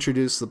when they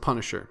introduce the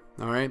Punisher.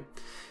 All right,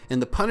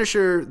 and the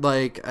Punisher,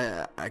 like,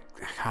 I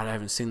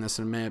haven't seen this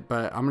in a minute,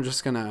 but I'm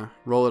just gonna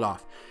roll it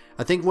off.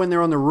 I think when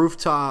they're on the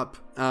rooftop,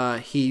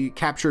 he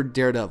captured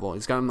Daredevil.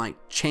 He's got him like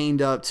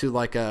chained up to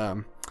like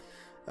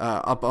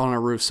up on a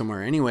roof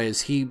somewhere.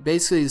 Anyways, he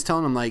basically is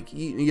telling him like,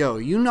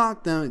 you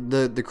knock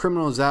the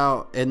criminals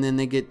out, and then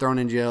they get thrown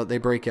in jail, they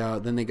break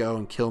out, then they go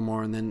and kill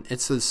more, and then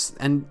it's this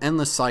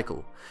endless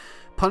cycle.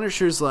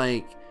 Punisher's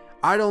like,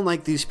 I don't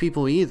like these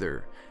people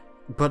either,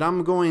 but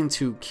I'm going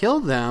to kill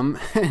them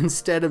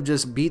instead of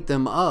just beat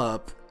them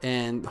up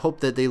and hope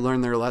that they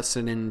learn their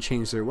lesson and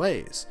change their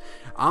ways.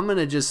 I'm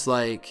gonna just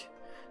like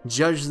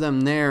judge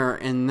them there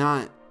and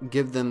not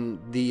give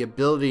them the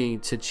ability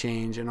to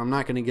change, and I'm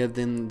not going to give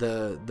them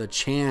the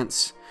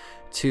chance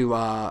to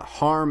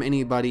harm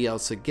anybody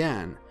else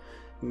again.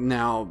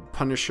 Now,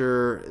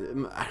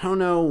 Punisher, I don't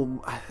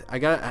know, I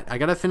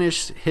gotta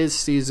finish his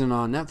season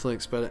on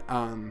Netflix, but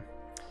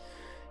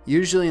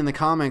usually in the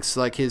comics,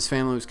 like, his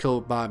family was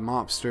killed by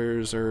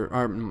mobsters,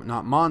 or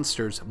not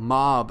monsters,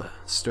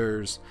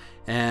 mobsters,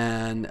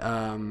 and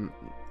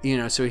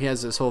so he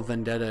has this whole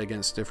vendetta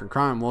against different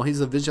crime. Well,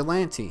 he's a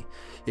vigilante.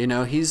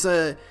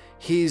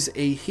 He's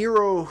a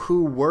hero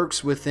who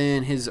works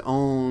within his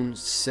own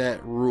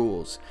set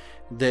rules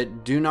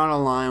that do not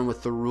align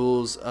with the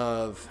rules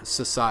of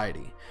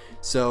society.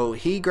 So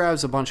he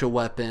grabs a bunch of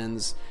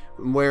weapons,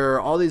 where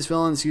all these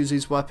villains use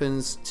these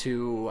weapons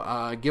to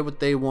get what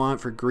they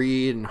want for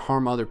greed and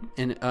harm other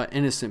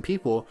innocent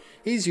people.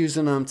 He's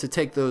using them to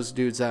take those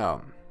dudes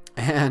out.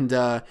 And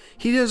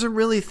he doesn't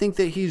really think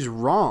that he's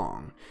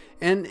wrong.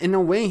 And in a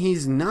way,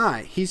 he's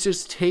not. He's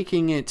just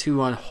taking it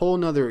to a whole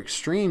nother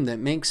extreme that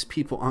makes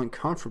people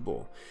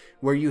uncomfortable.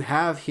 Where you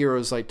have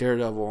heroes like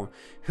Daredevil,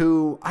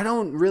 who I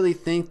don't really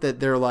think that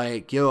they're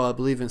like, I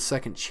believe in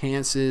second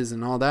chances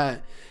and all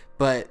that.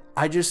 But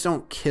I just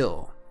don't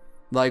kill.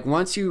 Like,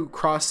 once you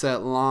cross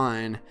that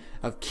line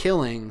of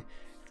killing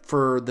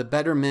for the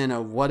betterment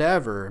of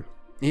whatever,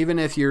 even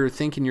if you're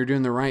thinking you're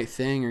doing the right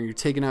thing, or you're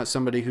taking out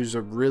somebody who's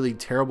a really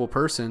terrible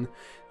person,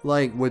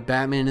 like with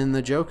Batman and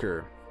the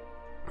Joker.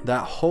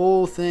 That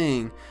whole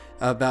thing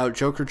about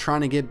Joker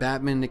trying to get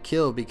Batman to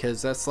kill,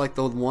 because that's like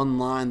the one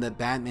line that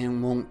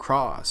Batman won't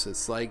cross.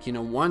 It's like,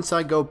 once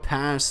I go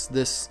past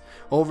this,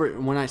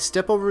 when I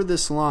step over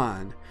this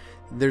line,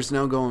 there's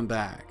no going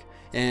back.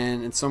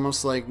 And it's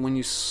almost like when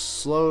you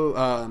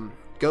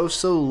go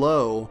so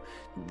low,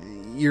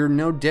 you're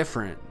no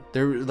different.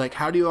 They're like,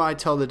 how do I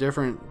tell the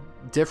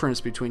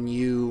difference between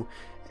you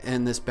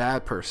and this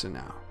bad person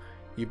now?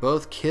 You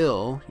both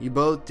kill. You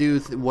both do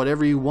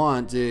whatever you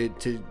want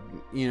to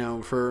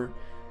for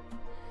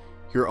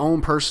your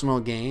own personal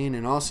gain,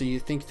 and also you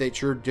think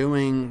that you're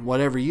doing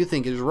whatever you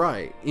think is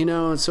right.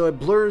 And so it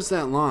blurs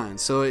that line.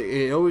 So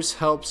it always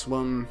helps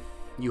when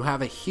you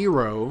have a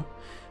hero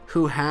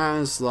who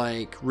has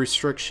like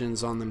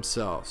restrictions on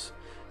themselves,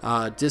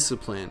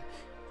 discipline,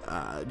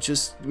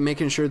 just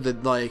making sure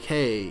that like,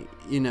 hey,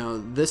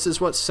 this is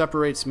what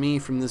separates me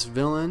from this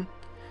villain.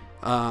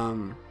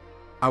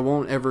 I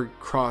won't ever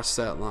cross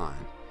that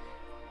line.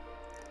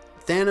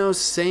 Thanos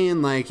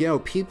saying like,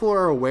 people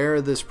are aware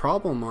of this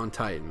problem on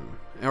Titan.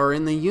 or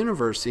in the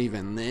universe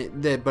even.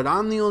 But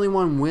I'm the only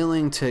one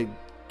willing to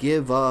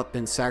give up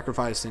and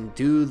sacrifice and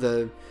do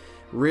the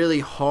really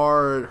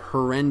hard,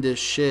 horrendous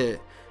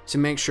shit to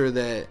make sure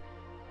that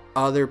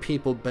other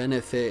people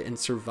benefit and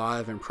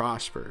survive and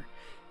prosper.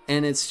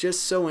 And it's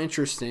just so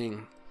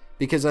interesting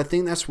because I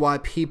think that's why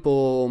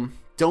people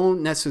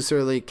don't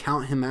necessarily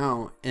count him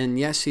out. And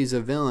yes, he's a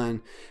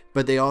villain,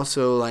 but they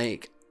also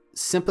like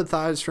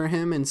sympathize for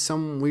him in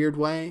some weird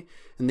way.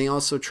 And they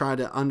also try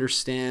to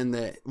understand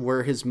that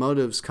where his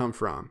motives come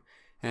from.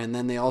 And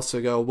then they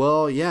also go,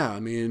 well, yeah, I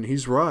mean,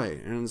 he's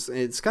right. And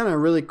it's kind of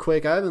really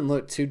quick. I haven't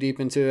looked too deep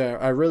into it.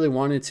 I really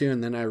wanted to,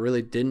 and then I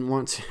really didn't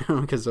want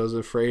to because I was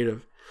afraid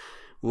of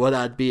what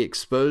I'd be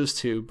exposed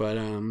to. But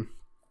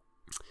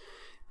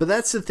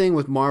that's the thing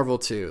with Marvel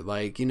too.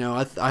 Like, you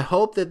know, I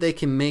hope that they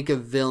can make a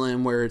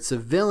villain where it's a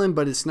villain,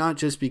 but it's not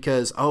just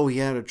because, oh, he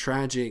had a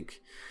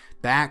tragic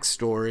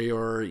backstory,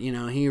 or, you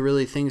know, he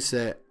really thinks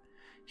that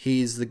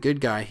he's the good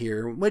guy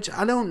here, which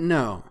I don't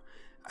know.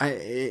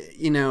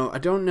 I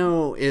don't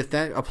know if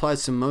that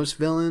applies to most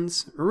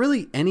villains or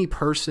really any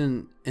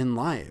person in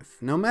life.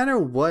 No matter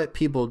what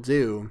people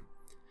do,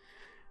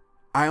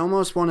 I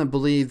almost want to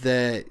believe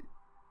that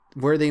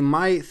where they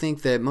might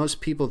think that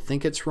most people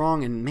think it's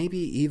wrong, and maybe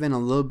even a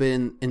little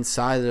bit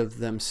inside of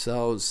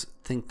themselves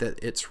think that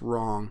it's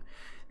wrong,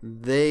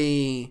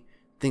 they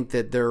think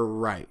that they're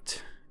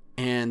right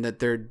and that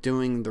they're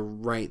doing the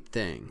right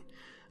thing.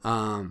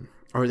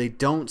 Or they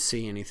don't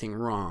see anything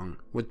wrong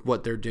with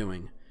what they're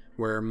doing.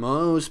 Where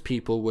most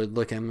people would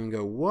look at him and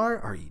go,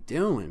 what are you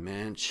doing,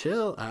 man?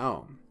 Chill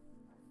out.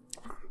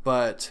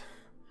 But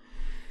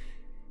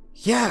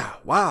yeah,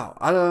 wow.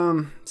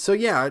 So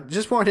yeah, I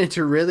just wanted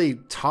to really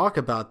talk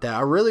about that.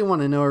 I really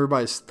want to know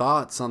everybody's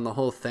thoughts on the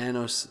whole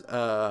Thanos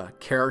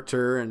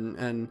character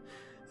and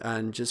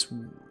just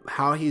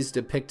how he's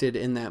depicted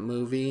in that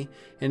movie.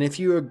 And if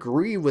you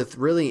agree with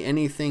really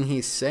anything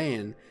he's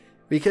saying,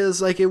 because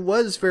like it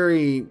was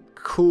very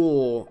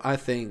cool, I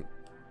think,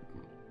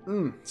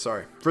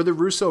 for the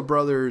Russo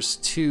brothers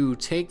to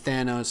take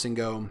Thanos and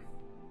go,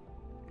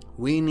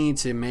 we need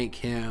to make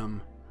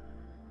him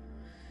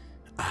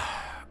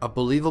a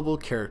believable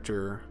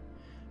character,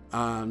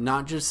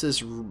 not just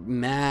this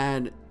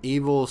mad,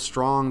 evil,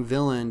 strong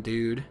villain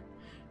dude,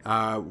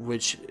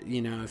 which,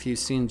 you know, if you've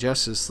seen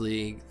Justice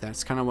League,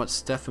 that's kind of what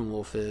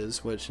Steppenwolf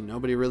is, which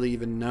nobody really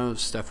even knows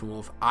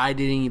Steppenwolf. I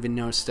didn't even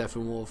know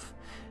Steppenwolf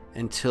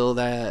until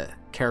that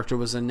character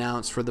was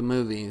announced for the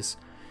movies.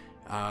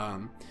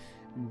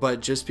 But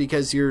just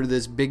because you're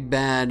this big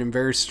bad and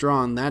very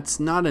strong, that's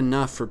not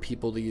enough for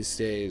people these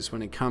days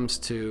when it comes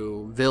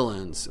to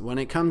villains. When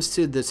it comes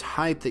to this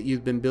hype that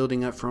you've been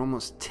building up for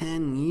almost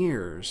 10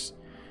 years,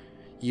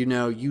 you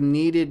know, you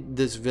needed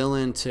this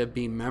villain to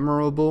be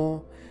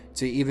memorable,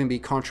 to even be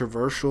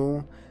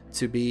controversial,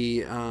 to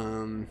be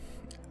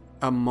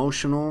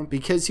emotional,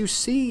 because you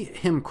see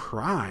him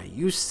cry.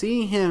 You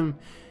see him...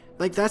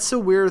 Like, that's the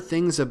weird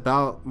things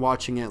about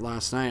watching it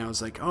last night. I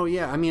was like, oh,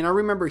 yeah. I mean, I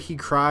remember he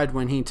cried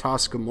when he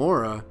tossed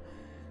Gamora.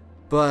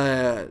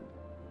 But,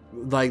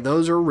 like,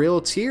 those are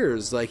real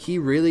tears. Like, he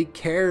really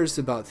cares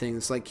about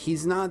things. Like,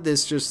 he's not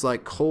this just,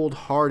 like,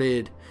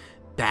 cold-hearted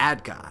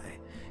bad guy.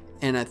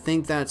 And I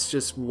think that's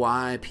just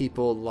why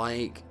people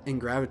like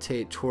and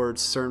gravitate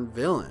towards certain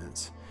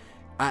villains.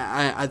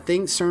 I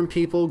think certain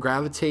people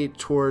gravitate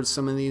towards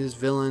some of these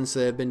villains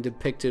that have been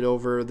depicted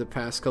over the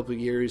past couple of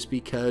years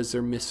because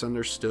they're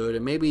misunderstood,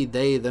 and maybe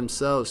they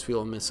themselves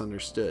feel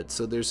misunderstood.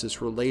 So there's this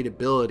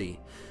relatability.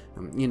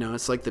 You know,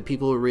 it's like the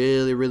people who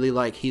really, really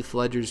like Heath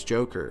Ledger's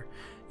Joker.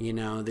 You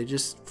know, they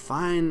just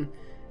find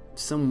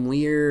some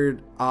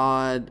weird,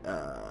 odd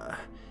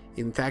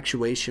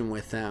infatuation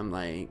with them.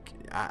 Like,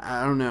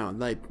 I don't know.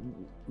 Like,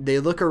 they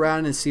look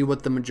around and see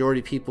what the majority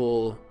of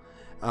people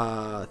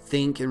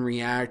think and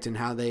react, and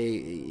how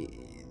they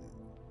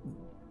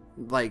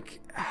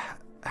like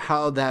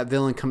how that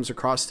villain comes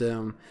across to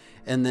them,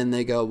 and then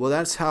they go, well,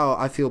 that's how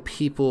I feel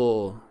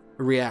people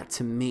react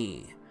to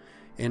me,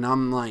 and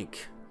I'm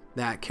like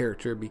that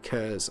character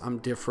because I'm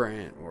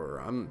different, or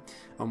I'm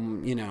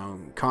you know,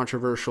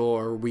 controversial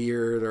or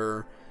weird,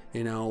 or,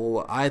 you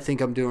know, I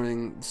think I'm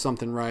doing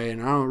something right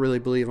and I don't really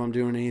believe I'm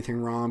doing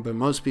anything wrong, but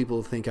most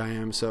people think I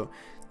am. So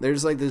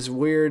there's like this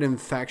weird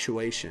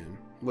infatuation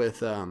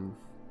with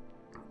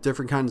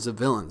different kinds of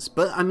villains.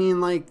 But I mean,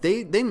 like,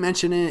 they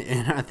mention it,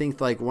 and I think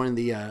like one of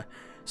the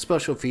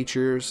special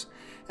features,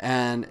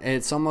 and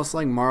it's almost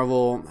like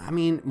Marvel. I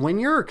mean, when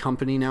you're a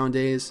company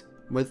nowadays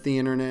with the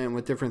internet and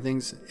with different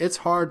things, it's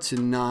hard to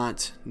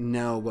not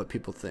know what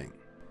people think.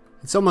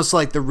 It's almost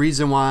like the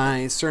reason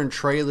why certain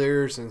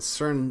trailers and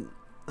certain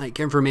like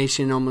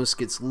information almost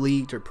gets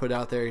leaked or put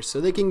out there, so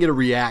they can get a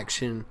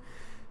reaction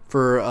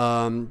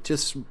for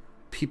just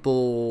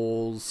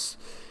people's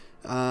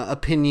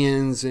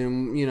opinions,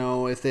 and, you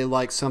know, if they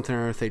like something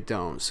or if they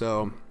don't.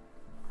 So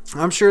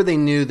I'm sure they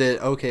knew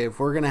that, okay, if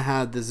we're gonna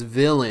have this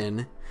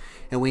villain,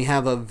 and we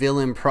have a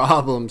villain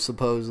problem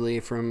supposedly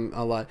from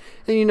a lot,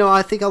 and, you know,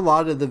 I think a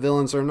lot of the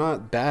villains are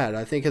not bad.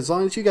 I think as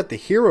long as you got the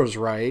heroes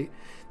right,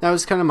 that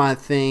was kind of my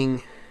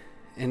thing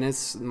and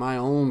it's my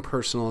own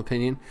personal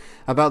opinion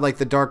about like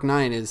the Dark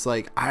Knight, is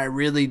like I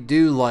really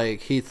do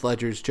like Heath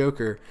Ledger's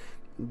Joker.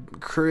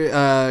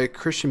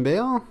 Christian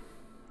Bale,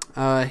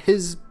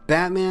 his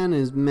Batman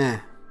is meh.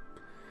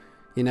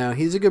 You know,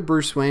 he's a good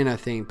Bruce Wayne, I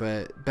think,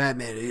 but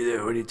Batman,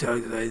 when he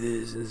talks like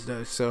this and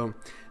stuff. So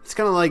it's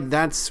kind of like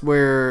that's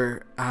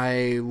where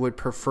I would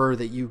prefer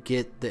that you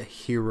get the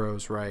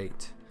heroes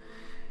right.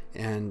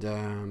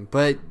 And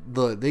but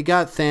look, they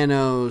got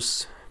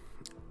Thanos.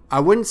 I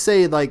wouldn't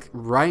say like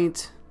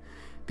right,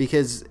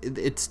 because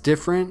it's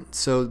different.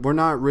 So we're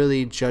not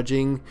really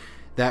judging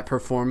that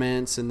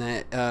performance and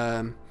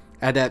that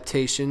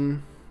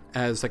adaptation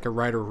as like a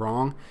right or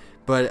wrong.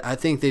 But I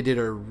think they did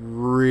a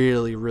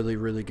really, really,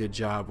 really good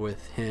job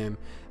with him.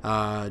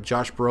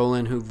 Josh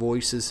Brolin, who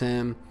voices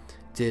him,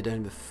 did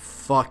a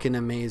fucking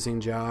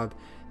amazing job.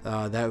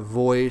 That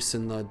voice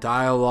and the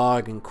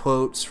dialogue and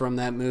quotes from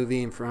that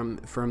movie and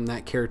from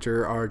that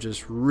character are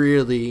just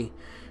really,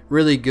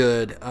 really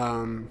good.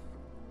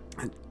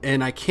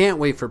 And I can't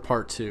wait for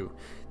part 2.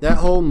 That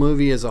whole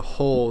movie as a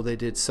whole, they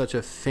did such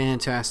a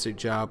fantastic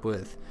job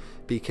with,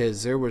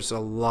 because there was a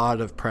lot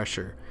of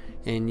pressure.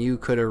 And you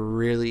could have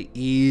really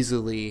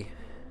easily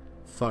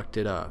fucked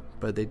it up,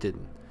 but they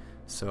didn't.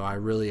 So I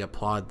really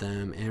applaud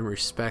them and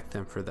respect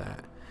them for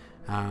that.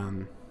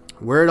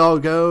 Where it all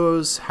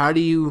goes, how do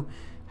you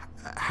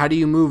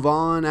move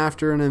on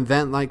after an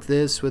event like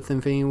this with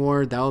Infinity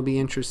War? That will be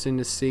interesting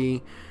to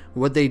see.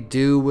 What they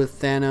do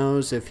with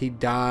Thanos, if he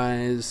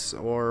dies,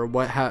 or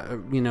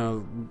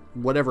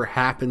whatever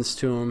happens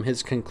to him,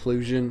 his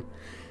conclusion,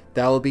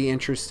 that will be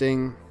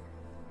interesting.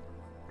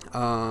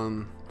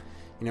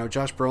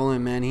 Josh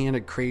Brolin, man, he had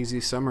a crazy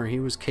summer. He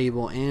was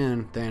Cable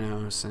and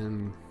Thanos,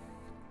 and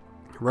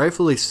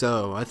rightfully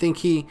so. I think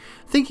he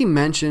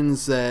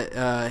mentions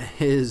that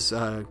his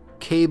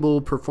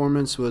Cable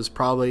performance was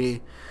probably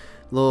a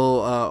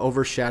little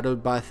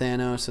overshadowed by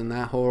Thanos and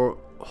that whole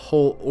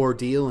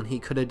ordeal, and he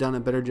could have done a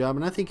better job,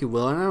 and I think he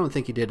will. And I don't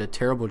think he did a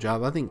terrible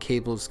job. I think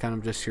Cable's kind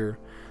of just your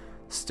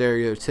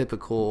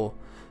stereotypical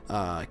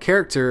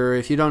character.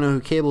 If you don't know who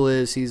Cable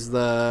is, he's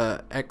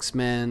the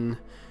X-Men.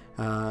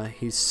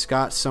 He's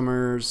Scott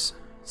Summers'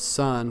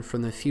 son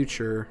from the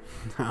future.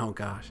 Oh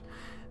gosh,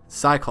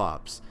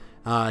 Cyclops.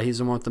 He's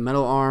the one with the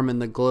metal arm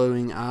and the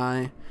glowing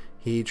eye.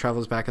 He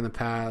travels back in the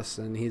past,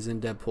 and he's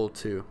in Deadpool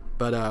 2.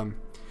 But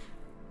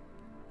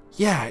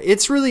yeah,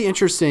 it's really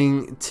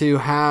interesting to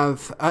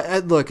have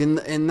look,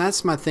 and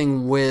that's my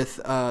thing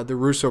with the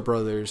Russo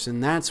brothers,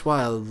 and that's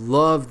why I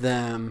love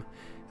them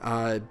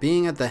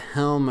being at the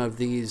helm of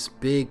these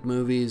big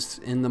movies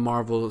in the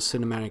Marvel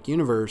Cinematic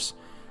Universe.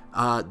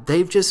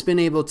 They've just been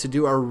able to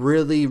do a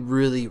really,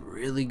 really,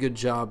 really good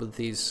job with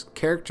these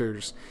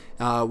characters,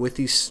 with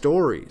these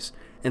stories.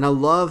 And I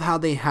love how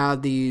they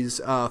have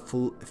these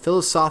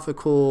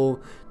philosophical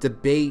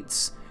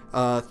debates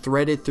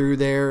threaded through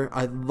there.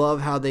 I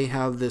love how they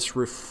have this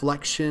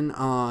reflection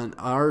on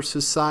our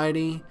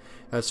society,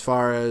 as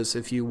far as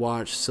if you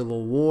watch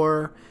Civil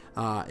War,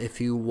 if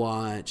you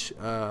watch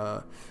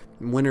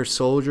Winter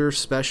Soldier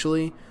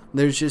especially,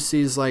 there's just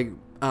these like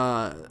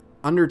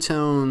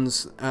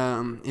undertones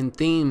and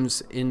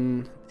themes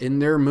in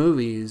their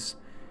movies,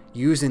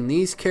 using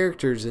these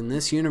characters in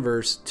this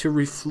universe to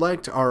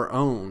reflect our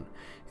own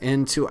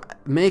and to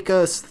make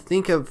us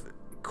think of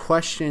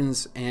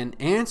questions and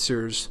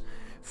answers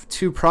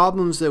to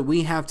problems that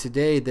we have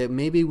today that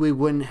maybe we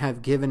wouldn't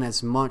have given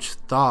as much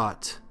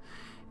thought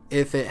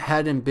if it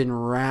hadn't been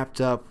wrapped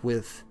up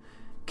with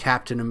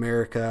Captain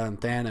America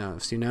and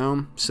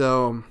Thanos,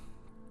 So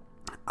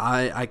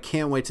I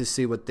can't wait to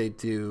see what they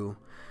do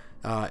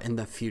in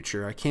the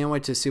future. I can't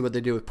wait to see what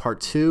they do with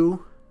part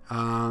 2.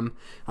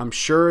 I'm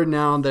sure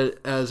now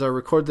that as I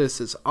record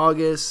this, it's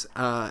August.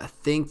 I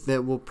think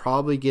that we'll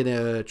probably get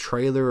a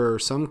trailer or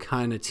some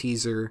kind of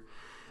teaser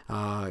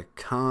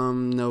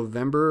come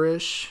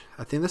November-ish.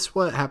 I think that's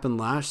what happened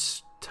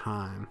last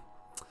time.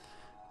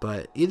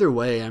 But either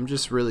way, I'm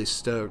just really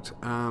stoked.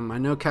 I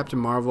know Captain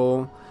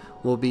Marvel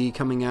will be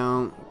coming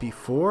out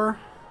before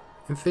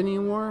Infinity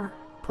War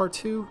Part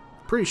 2.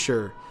 Pretty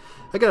sure.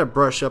 I gotta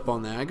brush up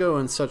on that. I go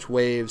in such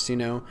waves,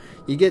 You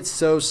get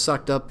so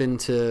sucked up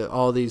into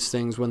all these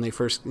things when they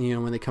first,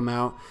 when they come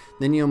out.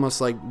 Then you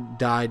almost like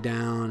die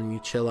down and you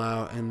chill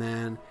out, and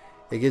then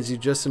it gives you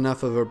just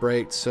enough of a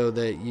break so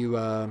that you,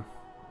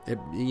 it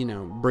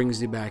brings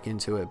you back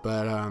into it.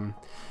 But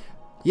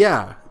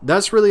yeah,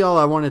 that's really all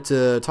I wanted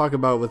to talk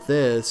about with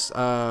this.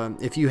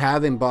 If you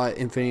haven't bought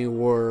Infinity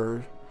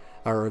War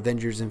or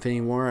Avengers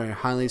Infinity War, I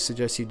highly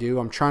suggest you do.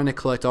 I'm trying to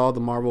collect all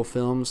the Marvel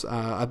films.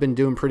 I've been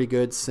doing pretty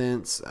good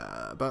since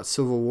about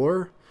Civil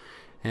War.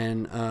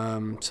 And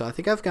so I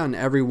think I've gotten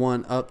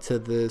everyone up to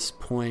this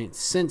point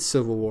since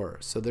Civil War.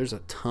 So there's a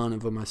ton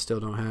of them I still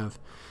don't have.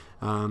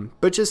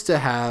 But just to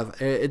have,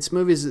 it's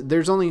movies.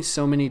 There's only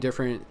so many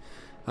different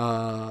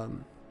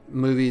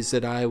movies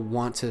that I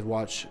want to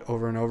watch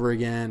over and over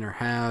again or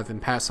have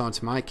and pass on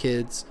to my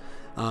kids.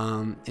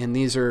 And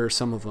these are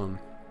some of them.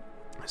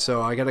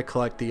 So I got to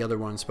collect the other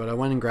ones, but I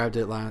went and grabbed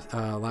it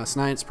last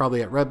night. It's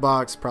probably at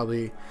Redbox,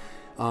 probably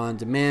on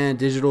demand,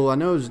 digital. I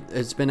know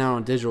it's been out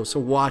on digital, so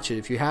watch it.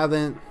 If you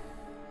haven't,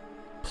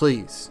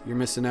 please, you're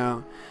missing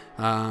out.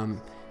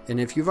 And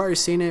if you've already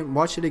seen it,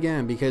 watch it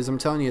again, because I'm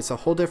telling you, it's a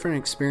whole different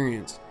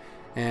experience.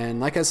 And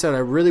like I said, I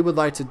really would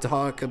like to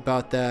talk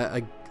about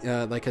that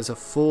like as a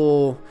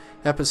full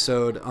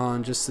episode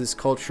on just this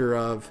culture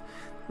of,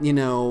 you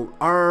know,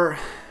 our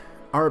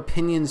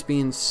opinions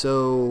being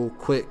so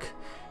quick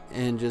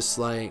and just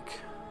like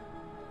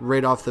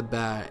right off the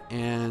bat.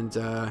 And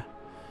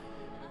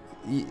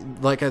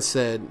like I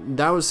said,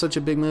 that was such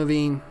a big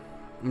movie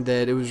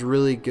that it was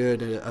really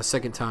good a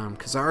second time,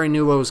 because I already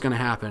knew what was going to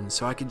happen,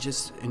 so I could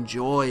just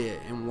enjoy it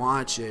and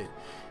watch it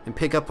and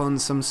pick up on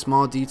some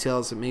small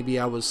details that maybe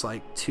I was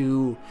like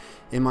too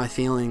in my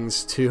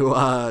feelings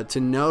to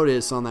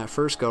notice on that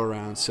first go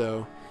around.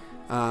 So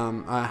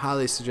I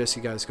highly suggest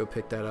you guys go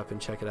pick that up and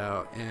check it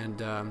out.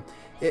 And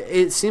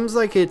it seems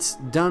like it's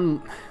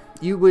done.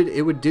 It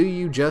would do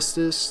you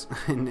justice,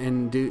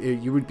 and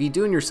you would be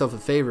doing yourself a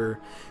favor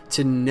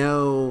to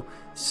know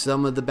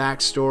some of the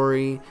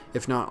backstory,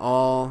 if not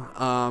all.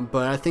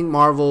 But I think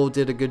Marvel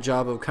did a good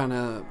job of kind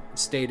of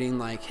stating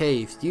like,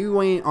 hey, if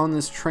you ain't on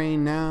this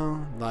train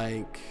now,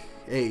 like,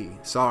 hey,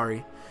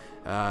 sorry.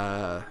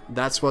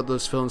 That's what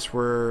those films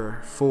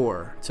were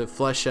for, to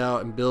flesh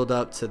out and build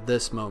up to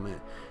this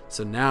moment.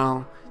 So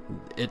now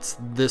it's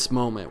this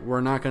moment.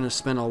 We're not going to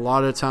spend a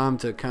lot of time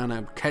to kind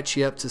of catch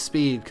you up to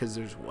speed, because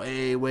there's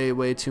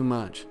way too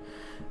much.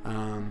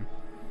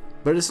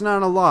 But it's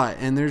not a lot,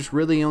 and there's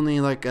really only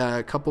like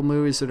a couple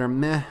movies that are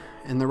meh,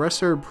 and the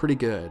rest are pretty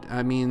good.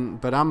 I mean,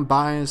 but I'm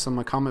biased. I'm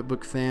a comic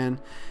book fan.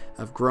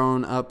 I've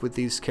grown up with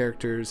these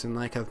characters, and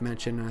like I've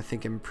mentioned, I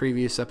think in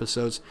previous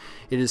episodes,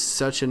 it is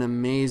such an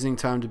amazing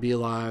time to be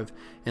alive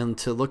and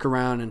to look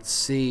around and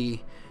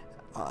see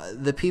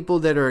the people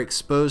that are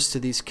exposed to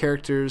these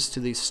characters, to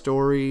these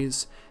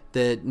stories,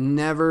 that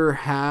never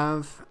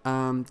have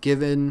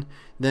given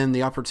them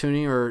the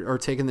opportunity or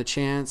taken the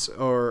chance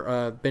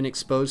or been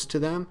exposed to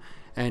them,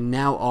 and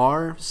now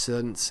are,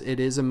 since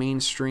it is a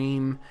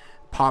mainstream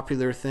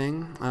popular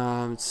thing.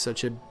 It's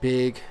such a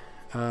big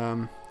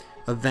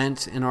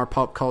event in our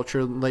pop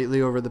culture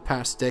lately over the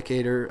past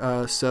decade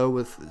or so,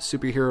 with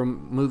superhero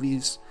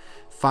movies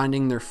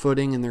finding their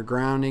footing and their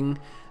grounding,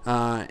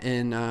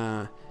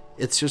 and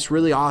it's just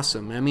really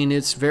awesome. I mean,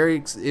 it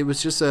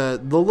was just the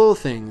little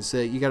things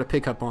that you got to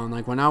pick up on.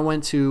 Like when I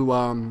went to,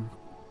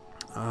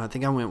 I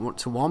think I went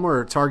to Walmart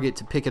or Target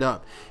to pick it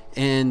up,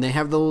 and they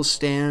have the little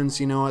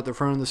stands, you know, at the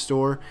front of the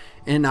store,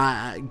 and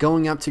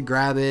going up to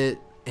grab it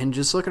and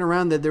just looking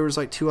around, that there was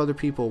like two other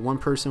people. One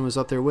person was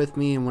up there with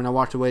me, and when I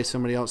walked away,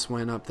 somebody else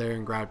went up there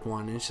and grabbed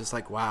one. And it's just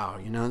like, wow,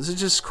 you know, this is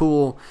just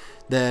cool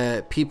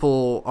that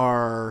people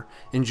are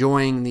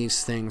enjoying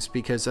these things,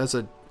 because as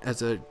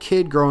a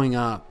kid growing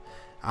up,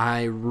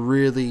 I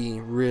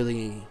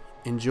really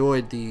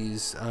enjoyed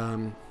these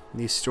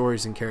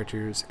stories and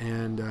characters,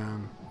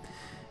 and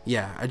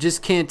yeah, I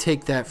just can't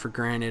take that for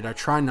granted. I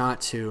try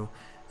not to,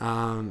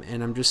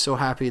 and I'm just so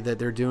happy that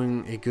they're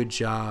doing a good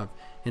job.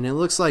 And it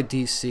looks like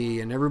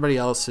DC and everybody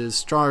else is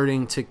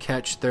starting to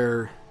catch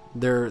their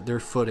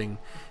footing.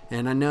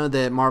 And I know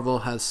that Marvel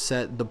has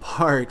set the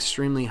bar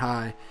extremely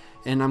high,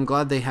 and I'm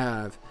glad they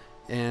have.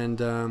 And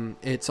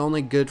it's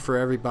only good for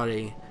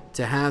everybody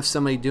to have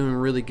somebody doing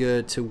really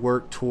good to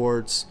work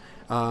towards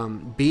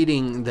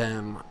beating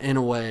them in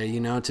a way, you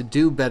know, to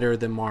do better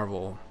than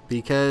Marvel.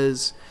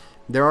 Because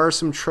there are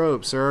some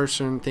tropes, there are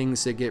some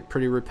things that get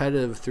pretty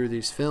repetitive through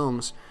these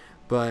films,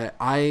 but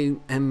I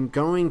am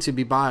going to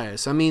be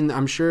biased. I mean,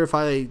 I'm sure if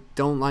I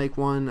don't like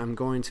one, I'm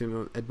going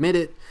to admit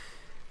it.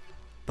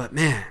 But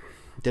man,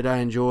 did I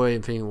enjoy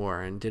Infinity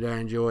War, and did I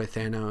enjoy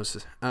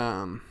Thanos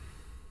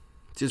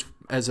just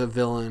as a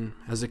villain,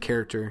 as a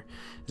character.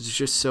 It's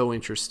just so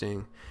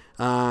interesting.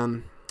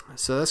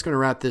 So that's going to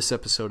wrap this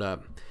episode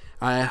up.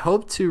 I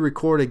hope to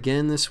record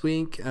again this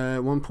week.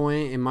 At one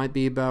point, it might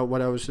be about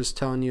what I was just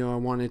telling you I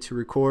wanted to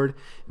record.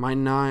 Might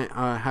not.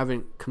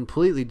 Haven't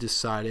completely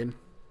decided.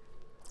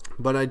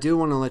 But I do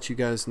want to let you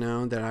guys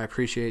know that I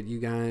appreciate you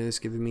guys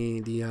giving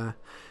me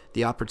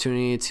the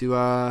opportunity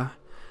to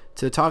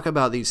talk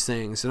about these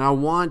things. And I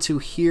want to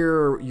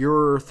hear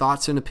your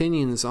thoughts and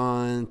opinions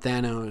on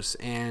Thanos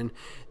and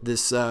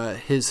this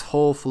his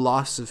whole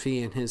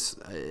philosophy and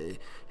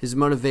his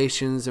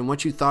motivations, and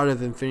what you thought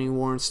of Infinity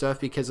War and stuff,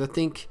 because I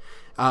think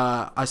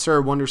I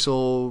started Wonder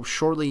Soul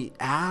shortly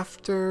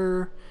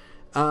after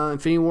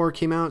Infinity War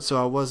came out,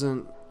 so I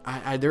wasn't.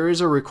 There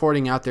is a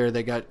recording out there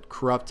that got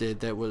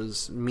corrupted that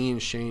was me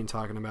and Shane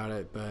talking about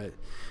it, but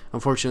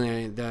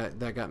unfortunately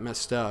that got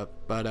messed up.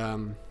 But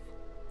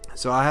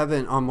so I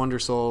haven't on Wonder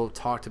Soul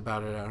talked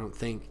about it, I don't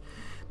think,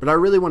 but I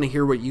really want to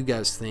hear what you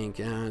guys think.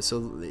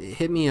 So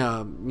hit me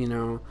up, you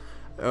know,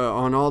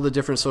 on all the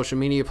different social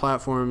media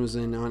platforms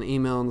and on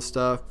email and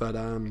stuff. But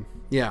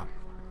yeah,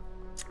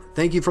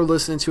 thank you for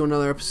listening to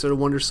another episode of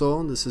Wonder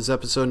Soul. This is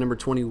episode number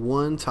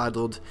 21,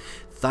 titled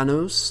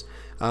Thanos.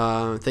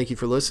 Thank you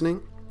for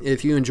listening.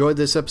 If you enjoyed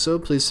this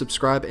episode, please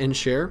subscribe and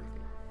share.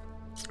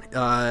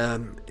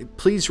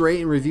 Please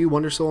rate and review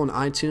Wondersoul on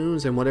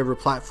iTunes and whatever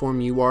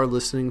platform you are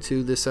listening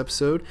to this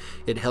episode.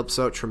 It helps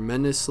out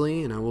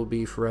tremendously, and I will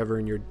be forever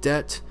in your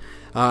debt.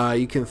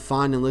 You can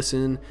find and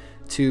listen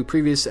to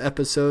previous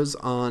episodes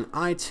on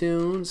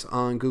iTunes,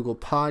 on Google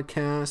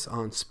Podcasts,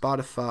 on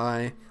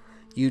Spotify,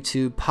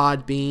 YouTube,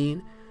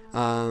 Podbean,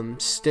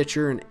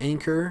 Stitcher, and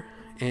Anchor,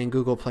 and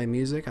Google Play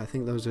Music. I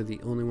think those are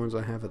the only ones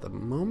I have at the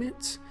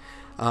moment.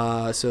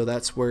 So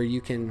that's where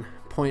you can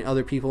point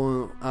other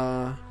people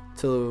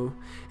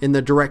in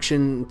the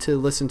direction to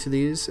listen to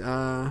these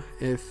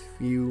if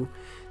you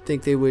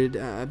think they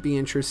would be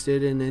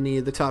interested in any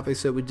of the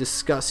topics that we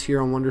discuss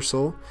here on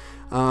Wondersoul.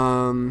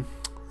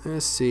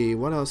 Let's see,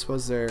 what else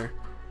was there?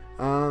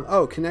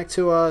 Connect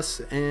to us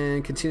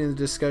and continue the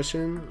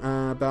discussion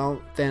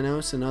about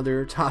Thanos and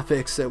other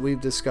topics that we've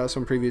discussed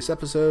on previous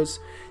episodes.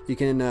 You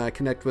can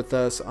connect with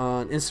us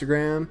on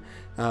Instagram,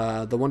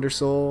 the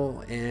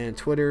Wondersoul, and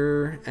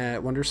Twitter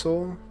at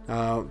Wondersoul.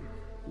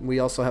 We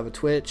also have a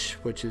Twitch,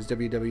 which is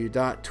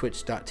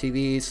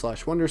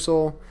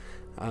www.twitch.tv/Wondersoul.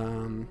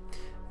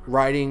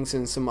 Writings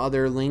and some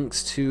other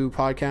links to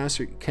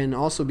podcasts can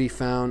also be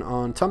found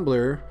on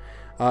Tumblr,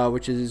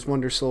 which is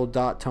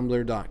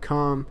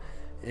wondersoul.tumblr.com.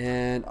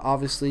 And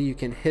obviously you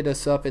can hit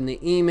us up in the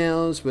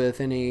emails with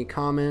any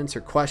comments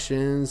or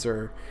questions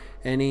or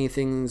any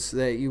things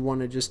that you want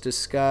to just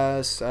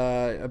discuss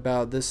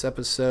about this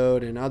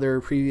episode and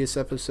other previous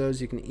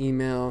episodes. You can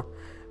email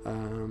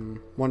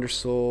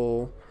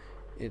Wondersoul.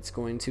 It's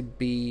going to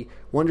be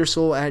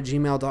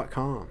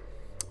wondersoul@gmail.com.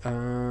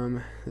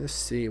 Let's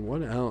see,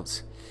 what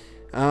else?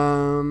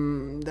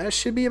 That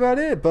should be about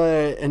it.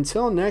 But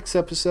until next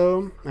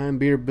episode, I'm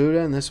Bearded Buddha,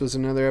 and this was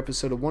another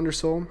episode of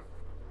Wondersoul.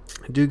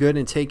 Do good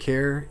and take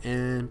care,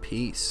 and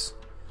peace.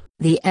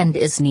 The end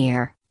is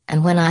near,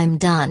 and when I'm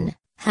done,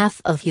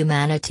 half of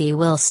humanity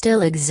will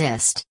still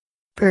exist.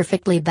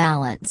 Perfectly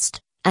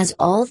balanced, as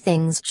all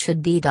things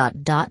should be.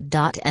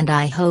 And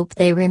I hope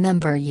they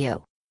remember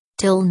you.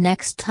 Till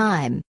next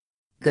time.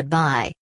 Goodbye.